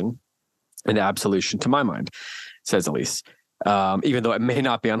confession and absolution to my mind, says Elise. Even though it may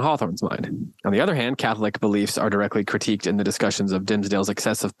not be on Hawthorne's mind. On the other hand, Catholic beliefs are directly critiqued in the discussions of Dimsdale's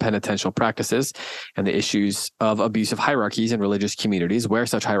excessive penitential practices and the issues of abusive hierarchies in religious communities. Where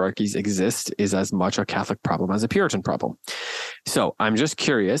such hierarchies exist is as much a Catholic problem as a Puritan problem. So I'm just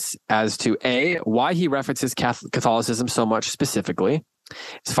curious as to A, why he references Catholicism so much specifically.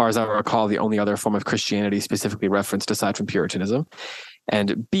 As far as I recall, the only other form of Christianity specifically referenced aside from Puritanism.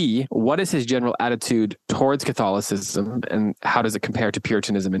 And B, what is his general attitude towards Catholicism and how does it compare to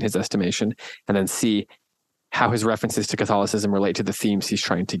Puritanism in his estimation? And then C, how his references to Catholicism relate to the themes he's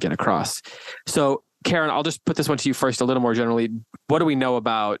trying to get across. So, Karen, I'll just put this one to you first a little more generally. What do we know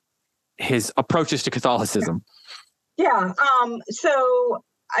about his approaches to Catholicism? Yeah, so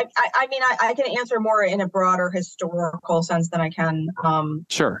I mean, I can answer more in a broader historical sense than I can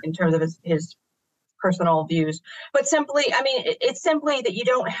sure. in terms of his personal views, but simply, I mean, it's simply that you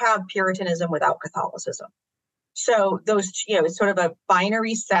don't have Puritanism without Catholicism. So those, it's sort of a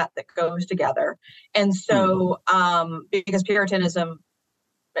binary set that goes together. And so, because Puritanism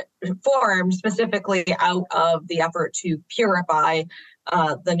formed specifically out of the effort to purify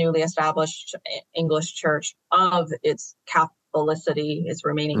the newly established English church of its Catholicity, its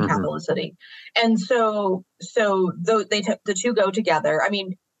remaining Catholicity. And so the two go together. I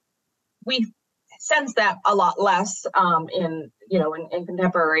mean, we sense that a lot less in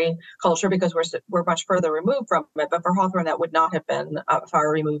contemporary culture because we're much further removed from it. But for Hawthorne, that would not have been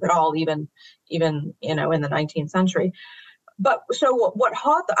far removed at all, even in the 19th century. But so what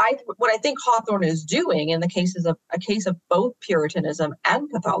I think Hawthorne is doing in the case of both Puritanism and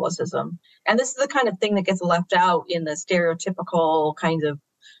Catholicism, and this is the kind of thing that gets left out in the stereotypical kind of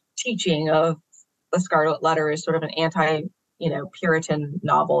teaching of the Scarlet Letter is sort of an anti-Puritan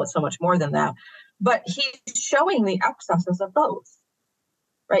novel. It's so much more than that. But he's showing the excesses of both,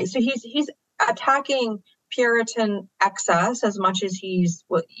 right? So he's attacking Puritan excess as much as he's,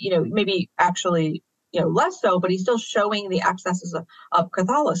 maybe actually, less so, but he's still showing the excesses of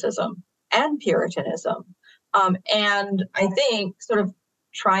Catholicism and Puritanism. And I think sort of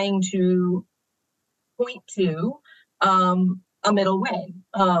trying to point to a middle way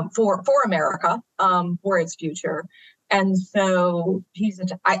for America, for its future. And so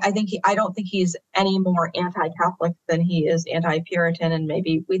I don't think he's any more anti-Catholic than he is anti-Puritan, and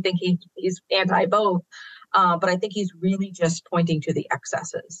maybe we think he's anti-both. But I think he's really just pointing to the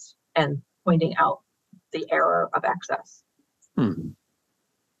excesses and pointing out the error of excess.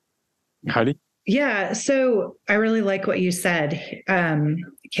 Heidi? Yeah. So I really like what you said,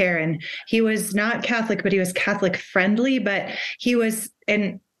 Karen. He was not Catholic, but he was Catholic friendly, but he was,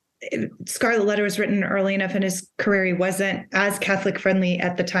 and Scarlet Letter was written early enough in his career. He wasn't as Catholic friendly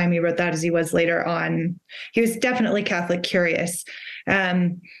at the time he wrote that as he was later on. He was definitely Catholic curious.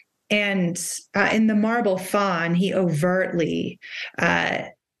 And in The Marble Faun, he overtly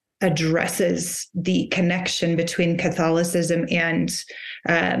addresses the connection between Catholicism and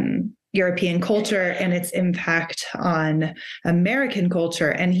European culture and its impact on American culture.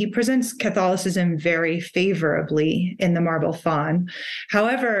 And he presents Catholicism very favorably in The Marble Faun.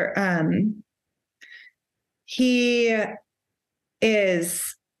 However, he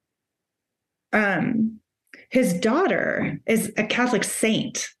is, his daughter is a Catholic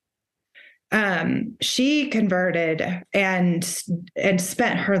saint. She converted and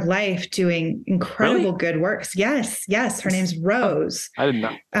spent her life doing incredible good works. Yes. Her name's Rose. I did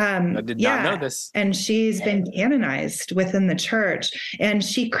not know this. And she's been canonized within the church. And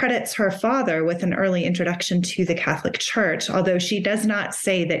she credits her father with an early introduction to the Catholic Church, although she does not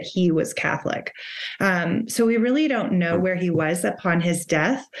say that he was Catholic. So we really don't know where he was upon his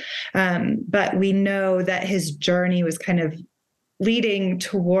death. But we know that his journey was kind of leading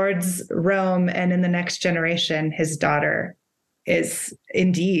towards Rome, and in the next generation, his daughter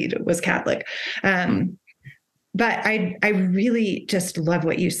was Catholic. But I really just love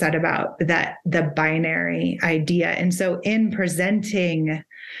what you said about that, the binary idea. And so in presenting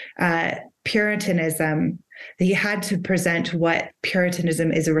Puritanism, he had to present what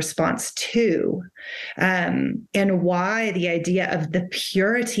Puritanism is a response to, and why the idea of the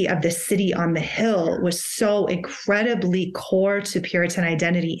purity of the city on the hill was so incredibly core to Puritan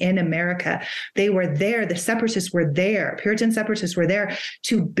identity in America. They were there, the separatists were there, Puritan separatists were there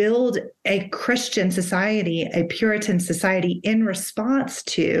to build a Christian society, a Puritan society in response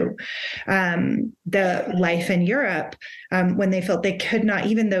to the life in Europe, when they felt they could not,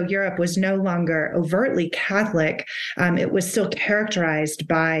 even though Europe was no longer overtly Catholic, it was still characterized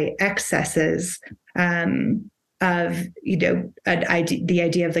by excesses of, the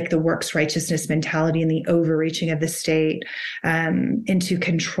idea of like the works righteousness mentality and the overreaching of the state into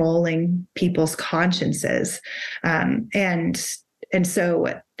controlling people's consciences. And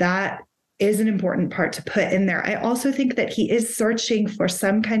so that is an important part to put in there. I also think that he is searching for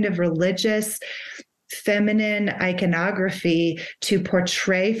some kind of religious feminine iconography to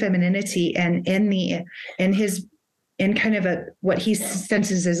portray femininity, and in kind of what he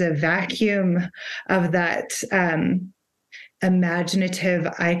senses as a vacuum of that imaginative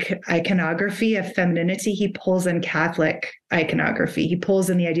iconography of femininity, he pulls in Catholic iconography. He pulls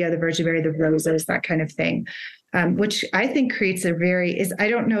in the idea of the Virgin Mary, the roses, that kind of thing, which I think creates I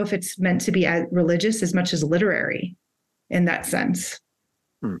don't know if it's meant to be as religious as much as literary in that sense.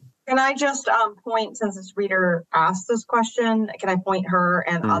 Can I just point, since this reader asked this question, can I point her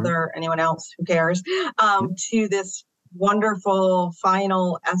and anyone else who cares, to this wonderful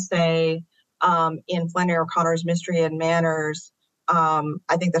final essay in Flannery O'Connor's Mystery and Manners.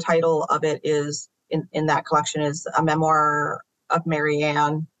 I think the title of it is, in that collection, is A Memoir of Mary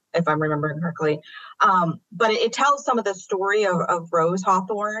Ann, if I'm remembering correctly. But it tells some of the story of Rose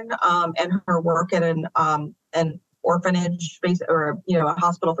Hawthorne and her work at an orphanage space, or a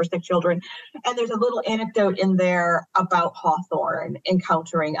hospital for sick children. And there's a little anecdote in there about Hawthorne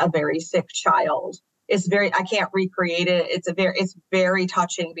encountering a very sick child. I can't recreate it. It's very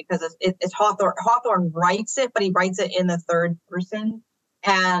touching, because it's Hawthorne. Hawthorne writes it, but he writes it in the third person,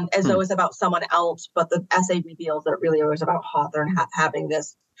 and as though it's about someone else. But the essay reveals that it really was about Hawthorne having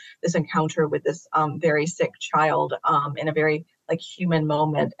this encounter with this very sick child in a very human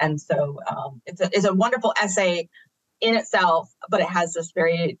moment. And so it's a wonderful essay in itself, but it has this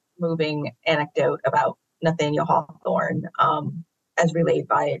very moving anecdote about Nathaniel Hawthorne, as relayed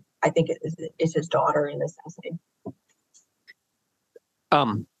by, I think it is his daughter in this essay.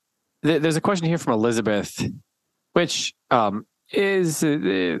 There's a question here from Elizabeth, which is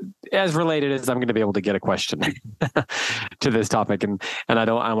as related as I'm going to be able to get a question to this topic. And I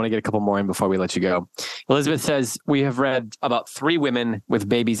want to get a couple more in before we let you go. Elizabeth says, we have read about 3 women with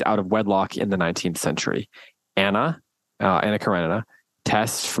babies out of wedlock in the 19th century. Anna Karenina,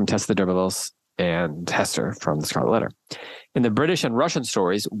 Tess from Tess of the D'Urbervilles, and Hester from the Scarlet Letter. In the British and Russian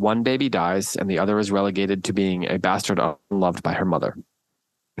stories, one baby dies and the other is relegated to being a bastard unloved by her mother.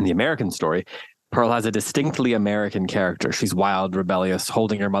 In the American story, Pearl has a distinctly American character. She's wild, rebellious,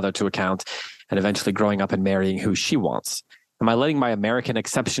 holding her mother to account, and eventually growing up and marrying who she wants. Am I letting my American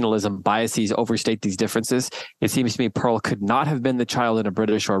exceptionalism biases overstate these differences? It seems to me Pearl could not have been the child in a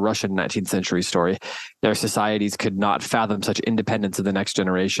British or Russian 19th century story. Their societies could not fathom such independence of the next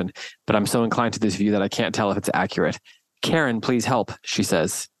generation, but I'm so inclined to this view that I can't tell if it's accurate. Karen, please help, she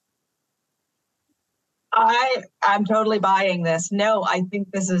says. I'm totally buying this. No, I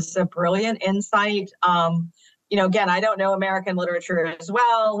think this is a brilliant insight. Again, I don't know American literature as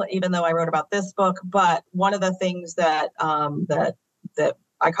well, even though I wrote about this book. But one of the things that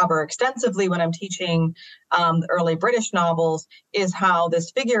I cover extensively when I'm teaching early British novels is how this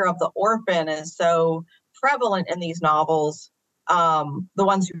figure of the orphan is so prevalent in these novels, the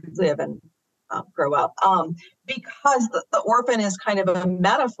ones who live and grow up, because the orphan is kind of a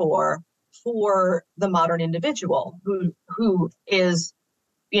metaphor for the modern individual who is,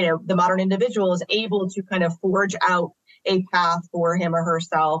 the modern individual is able to kind of forge out a path for him or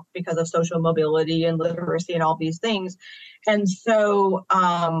herself because of social mobility and literacy and all these things. And so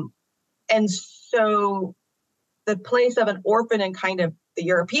the place of an orphan in kind of the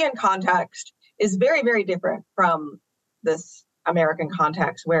European context is very, very different from this American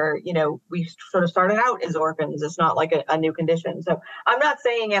context where, we sort of started out as orphans. It's not like a new condition. So I'm not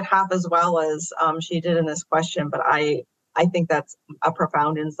saying it half as well as she did in this question, but I think that's a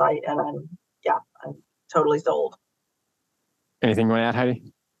profound insight, and I'm totally sold. Anything you want to add,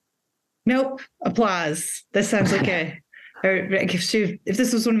 Heidi? Nope. Applause. This sounds like if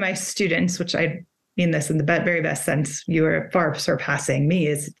this was one of my students, which I mean this in the very best sense, you are far surpassing me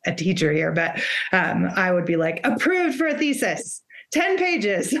as a teacher here, but I would be like, approved for a thesis, 10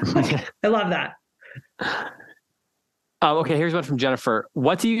 pages. I love that. Okay, here's one from Jennifer.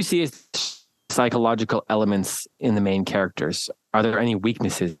 What do you see as psychological elements in the main characters? Are there any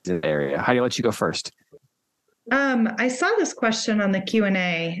weaknesses in the area? How do you let you go first? I saw this question on the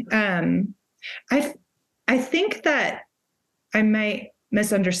Q&A. I think that I might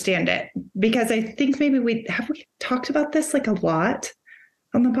misunderstand it because I think maybe we talked about this like a lot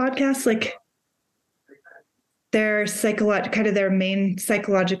on the podcast, like their kind of their main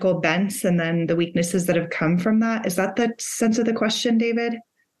psychological bents and then the weaknesses that have come from that. Is that the sense of the question, David?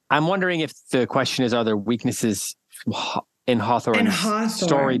 I'm wondering if the question is, are there weaknesses in Hawthorne's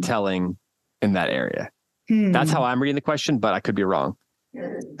storytelling in that area? That's how I'm reading the question, but I could be wrong.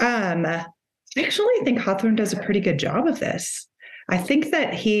 I actually think Hawthorne does a pretty good job of this. I think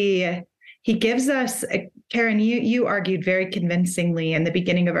that he gives us, Karen, you argued very convincingly in the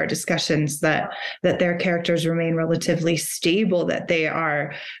beginning of our discussions that their characters remain relatively stable, that they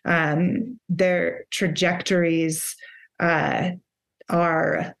are, their trajectories are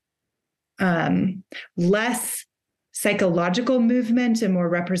less psychological movement and more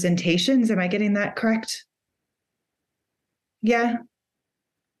representations. Am I getting that correct? Yeah.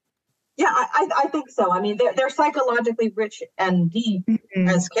 Yeah, I think so. I mean, they're psychologically rich and deep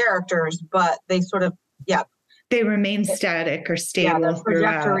as characters, but they sort of, they remain static or stable. Yeah, the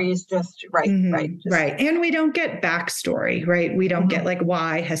trajectory is just right. Right. And we don't get backstory, right? We don't get like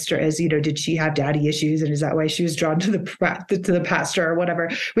why Hester is, did she have daddy issues? And is that why she was drawn to the pastor or whatever?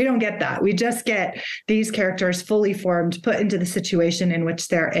 We don't get that. We just get these characters fully formed, put into the situation in which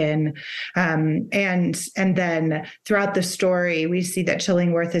they're in. And then throughout the story, we see that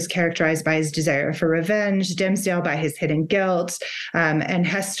Chillingworth is characterized by his desire for revenge, Dimmesdale by his hidden guilt, and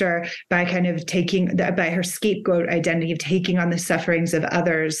Hester by kind of by her scapegoat identity of taking on the sufferings of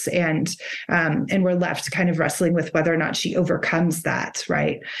others, and we're left kind of wrestling with whether or not she overcomes that,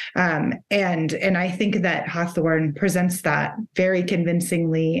 right? And I think that Hawthorne presents that very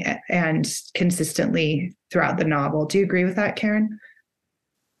convincingly and consistently throughout the novel. Do you agree with that, Karen?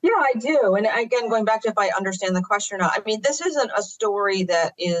 Yeah, I do. And again, going back to if I understand the question or not, I mean, this isn't a story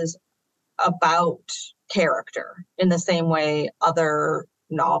that is about character in the same way other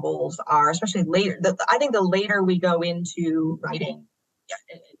novels are, especially later. I think the later we go into writing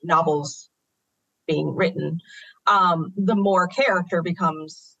novels being written, the more character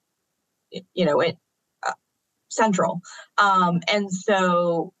becomes, central. And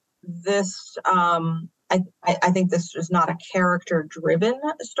so this, I think this is not a character-driven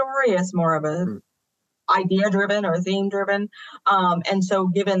story. It's more of a idea-driven or theme-driven. And so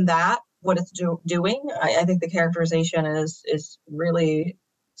given that, what it's doing, I think the characterization is really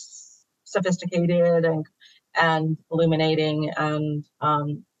sophisticated and illuminating and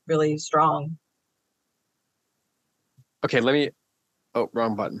really strong. Okay,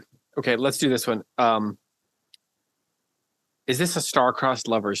 wrong button. Okay, let's do this one. Is this a star-crossed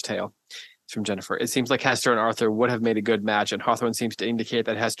lover's tale? It's from Jennifer. It seems like Hester and Arthur would have made a good match, and Hawthorne seems to indicate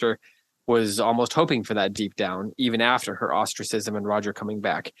that Hester was almost hoping for that deep down, even after her ostracism and Roger coming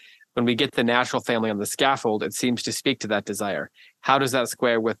back. When we get the natural family on the scaffold, it seems to speak to that desire. How does that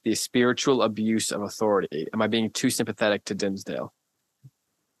square with the spiritual abuse of authority? Am I being too sympathetic to Dimmesdale?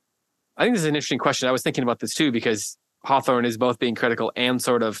 I think this is an interesting question. I was thinking about this too, because Hawthorne is both being critical and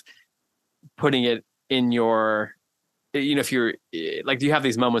sort of putting it in your, if you're like, you have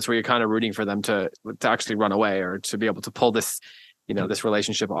these moments where you're kind of rooting for them to actually run away or to be able to pull this, this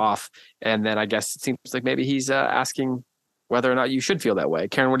relationship off. And then I guess it seems like maybe he's asking whether or not you should feel that way.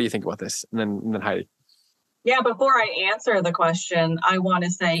 Karen, what do you think about this? And then Heidi. Yeah, before I answer the question, I want to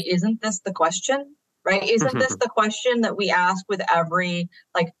say, isn't this the question, right? Isn't this the question that we ask with every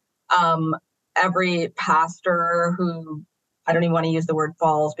pastor who, I don't even want to use the word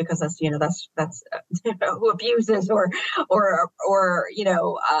falls, because that's who abuses or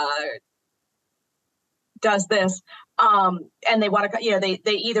does this, and they want to,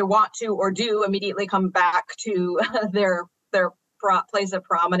 they either want to or do immediately come back to their place of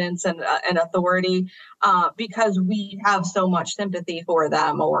prominence and authority, because we have so much sympathy for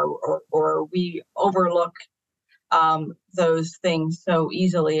them, or we overlook those things so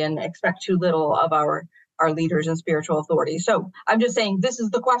easily and expect too little of our leaders and spiritual authority. So I'm just saying, this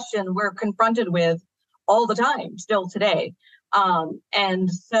is the question we're confronted with all the time, still today.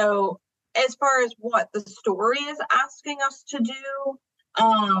 And so as far as what the story is asking us to do,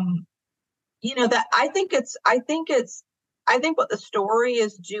 that I think what the story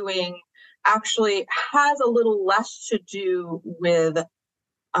is doing actually has a little less to do with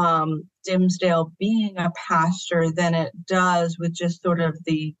Dimmesdale being a pastor than it does with just sort of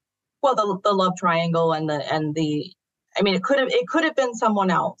the love triangle and it could have been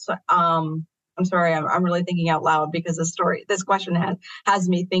someone else. I'm sorry, I'm really thinking out loud because this question has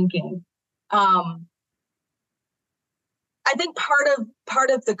me thinking. I think part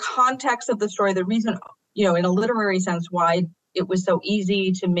of the context of the story, the reason, in a literary sense, why it was so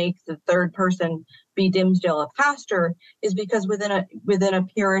easy to make the third person be Dimmesdale a pastor is because within a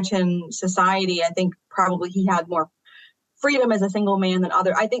Puritan society, I think probably he had more freedom as a single man than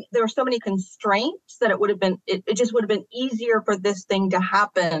other. I think there were so many constraints that it just would have been easier for this thing to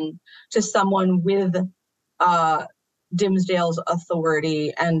happen to someone with Dimmesdale's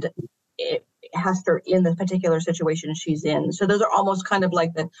authority and Hester in the particular situation she's in. So those are almost kind of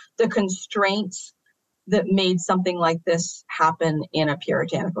like the constraints that made something like this happen in a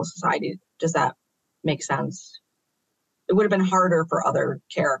puritanical society. Does that make sense? It would have been harder for other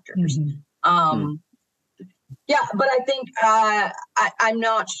characters. Mm-hmm. Yeah, but I think I'm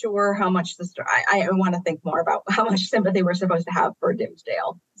not sure how much the story. I want to think more about how much sympathy we're supposed to have for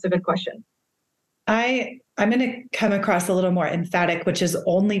Dimmesdale. It's a good question. I'm going to come across a little more emphatic, which is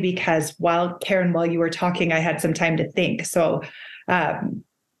only because while you were talking, I had some time to think. So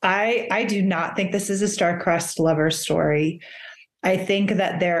I do not think this is a star-crossed lover story. I think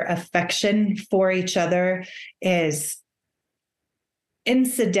that their affection for each other is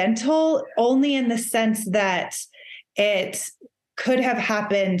incidental only in the sense that it could have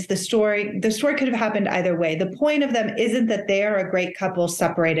happened. The story could have happened either way. The point of them isn't that they are a great couple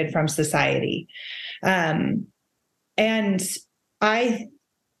separated from society. And I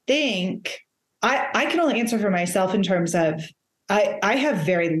think I can only answer for myself in terms of I have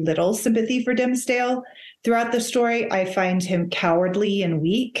very little sympathy for Dimmesdale throughout the story. I find him cowardly and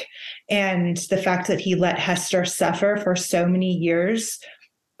weak. And the fact that he let Hester suffer for so many years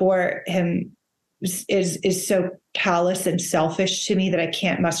for him is so callous and selfish to me that I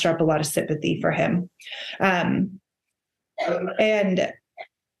can't muster up a lot of sympathy for him. And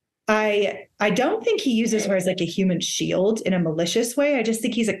I don't think he uses her as like a human shield in a malicious way. I just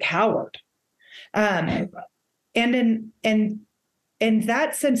think he's a coward. And in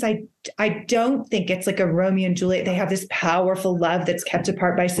that sense, I don't think it's like a Romeo and Juliet. They have this powerful love that's kept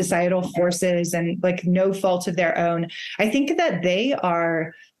apart by societal forces and like no fault of their own. I think that they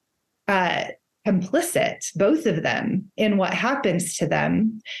are complicit, both of them, in what happens to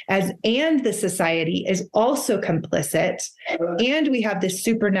them, and the society is also complicit. And we have this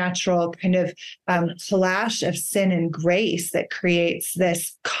supernatural kind of clash of sin and grace that creates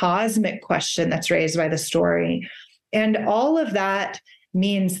this cosmic question that's raised by the story. And all of that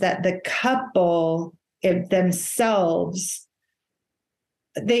means that the couple themselves,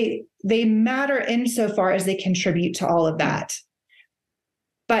 they matter insofar as they contribute to all of that.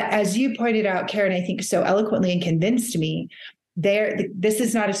 But as you pointed out, Karen, I think so eloquently and convinced me, this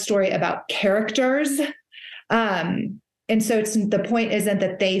is not a story about characters. And so the point isn't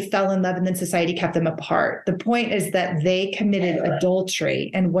that they fell in love and then society kept them apart. The point is that they committed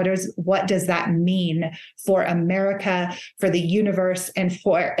adultery. And what does that mean for America, for the universe, and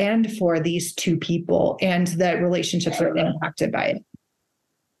for these two people and the relationships that are impacted by it?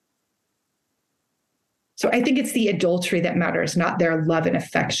 So I think it's the adultery that matters, not their love and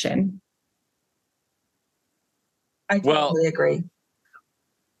affection. I totally agree.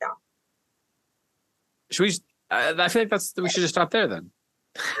 Yeah. Should we? I feel like we should just stop there then.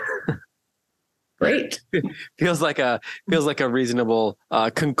 Great. feels like a reasonable,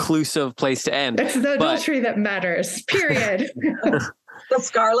 conclusive place to end. It's the adultery that matters. Period. The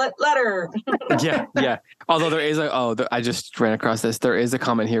Scarlet Letter. yeah. Although there is I just ran across this. There is a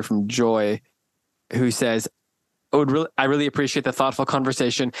comment here from Joy, who says, I really appreciate the thoughtful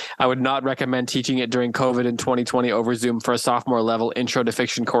conversation. I would not recommend teaching it during COVID in 2020 over Zoom for a sophomore level intro to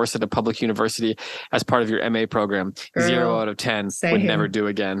fiction course at a public university as part of your MA program. Girl, 0 out of 10 would never do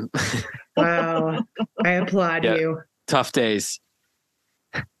again. Wow. I applaud you. Tough days.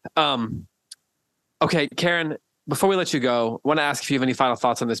 Okay, Karen, before we let you go, I want to ask if you have any final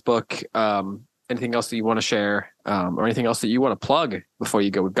thoughts on this book. Anything else that you want to share, or anything else that you want to plug before you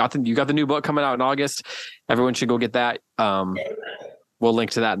go? You got the new book coming out in August. Everyone should go get that. We'll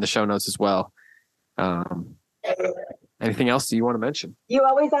link to that in the show notes as well. Anything else that you want to mention? You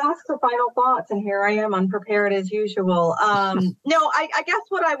always ask for final thoughts, and here I am, unprepared as usual. No, I guess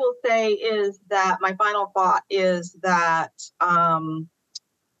what I will say is that my final thought is that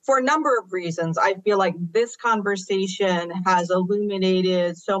for a number of reasons, I feel like this conversation has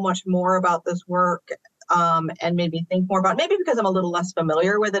illuminated so much more about this work, and made me think more about it. Maybe because I'm a little less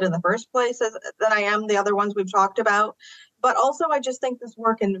familiar with it in the first place than I am the other ones we've talked about. But also, I just think this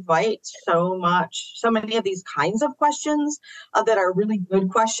work invites so many of these kinds of questions that are really good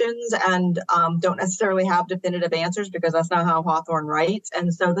questions and don't necessarily have definitive answers, because that's not how Hawthorne writes.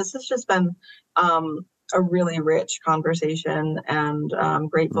 And so this has just been a really rich conversation, and I'm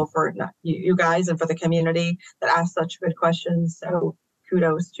grateful for you guys and for the community that asked such good questions. So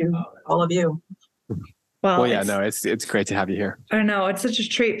kudos to all of you. Well, yeah, no, it's great to have you here. I know, it's such a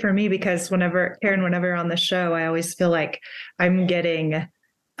treat for me, because whenever you're on the show, I always feel like I'm getting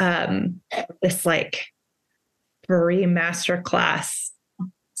this like free masterclass.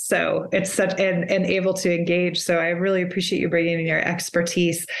 So it's such and able to engage. So I really appreciate you bringing in your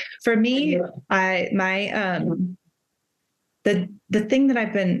expertise. For me, the thing that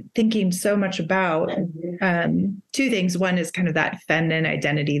I've been thinking so much about, two things. One is kind of that feminine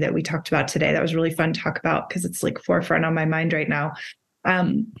identity that we talked about today. That was really fun to talk about, because it's like forefront on my mind right now.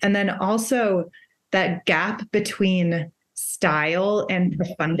 And then also that gap between style and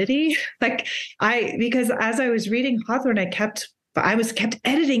profundity. Because as I was reading Hawthorne, I kept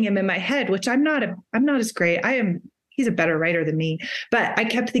editing him in my head, which I'm not as great. He's a better writer than me, but I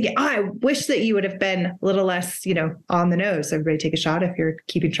kept thinking, I wish that you would have been a little less, on the nose. Everybody take a shot if you're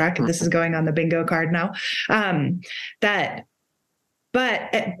keeping track. If this is going on the bingo card now. And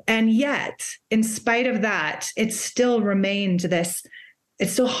yet, in spite of that, it still remained this, it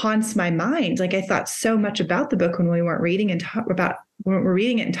still haunts my mind. Like, I thought so much about the book when we weren't reading it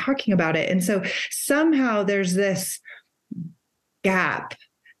and talking about it. And so somehow there's this gap,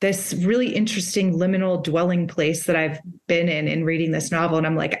 this really interesting liminal dwelling place that I've been in reading this novel. And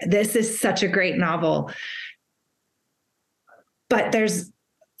I'm like, this is such a great novel. But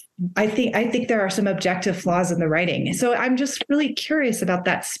I think there are some objective flaws in the writing. So I'm just really curious about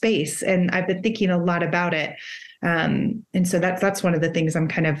that space. And I've been thinking a lot about it. And so that's one of the things I'm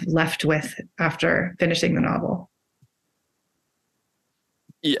kind of left with after finishing the novel.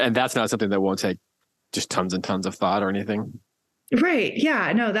 Yeah, and that's not something that won't take just tons and tons of thought or anything. Right.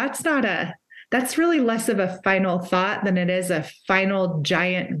 Yeah. No, that's really less of a final thought than it is a final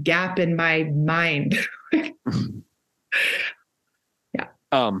giant gap in my mind.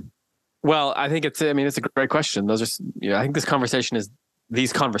 Yeah. Well, I think it's a great question. I think these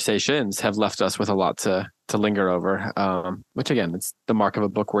conversations have left us with a lot to linger over, which again, it's the mark of a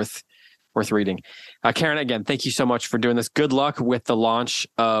book worth reading. Karen, again, thank you so much for doing this. Good luck with the launch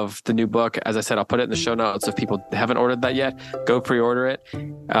of the new book. As I said, I'll put it in the show notes. If people haven't ordered that yet, go pre-order it.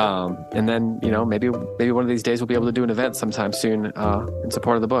 And then, maybe one of these days we'll be able to do an event sometime soon in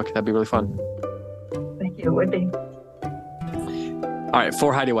support of the book. That'd be really fun. Thank you. It would be. All right.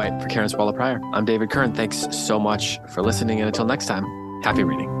 For Heidi White, for Karen Swallow Pryor, I'm David Kern. Thanks so much for listening. And until next time, happy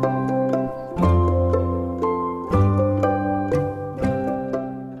reading.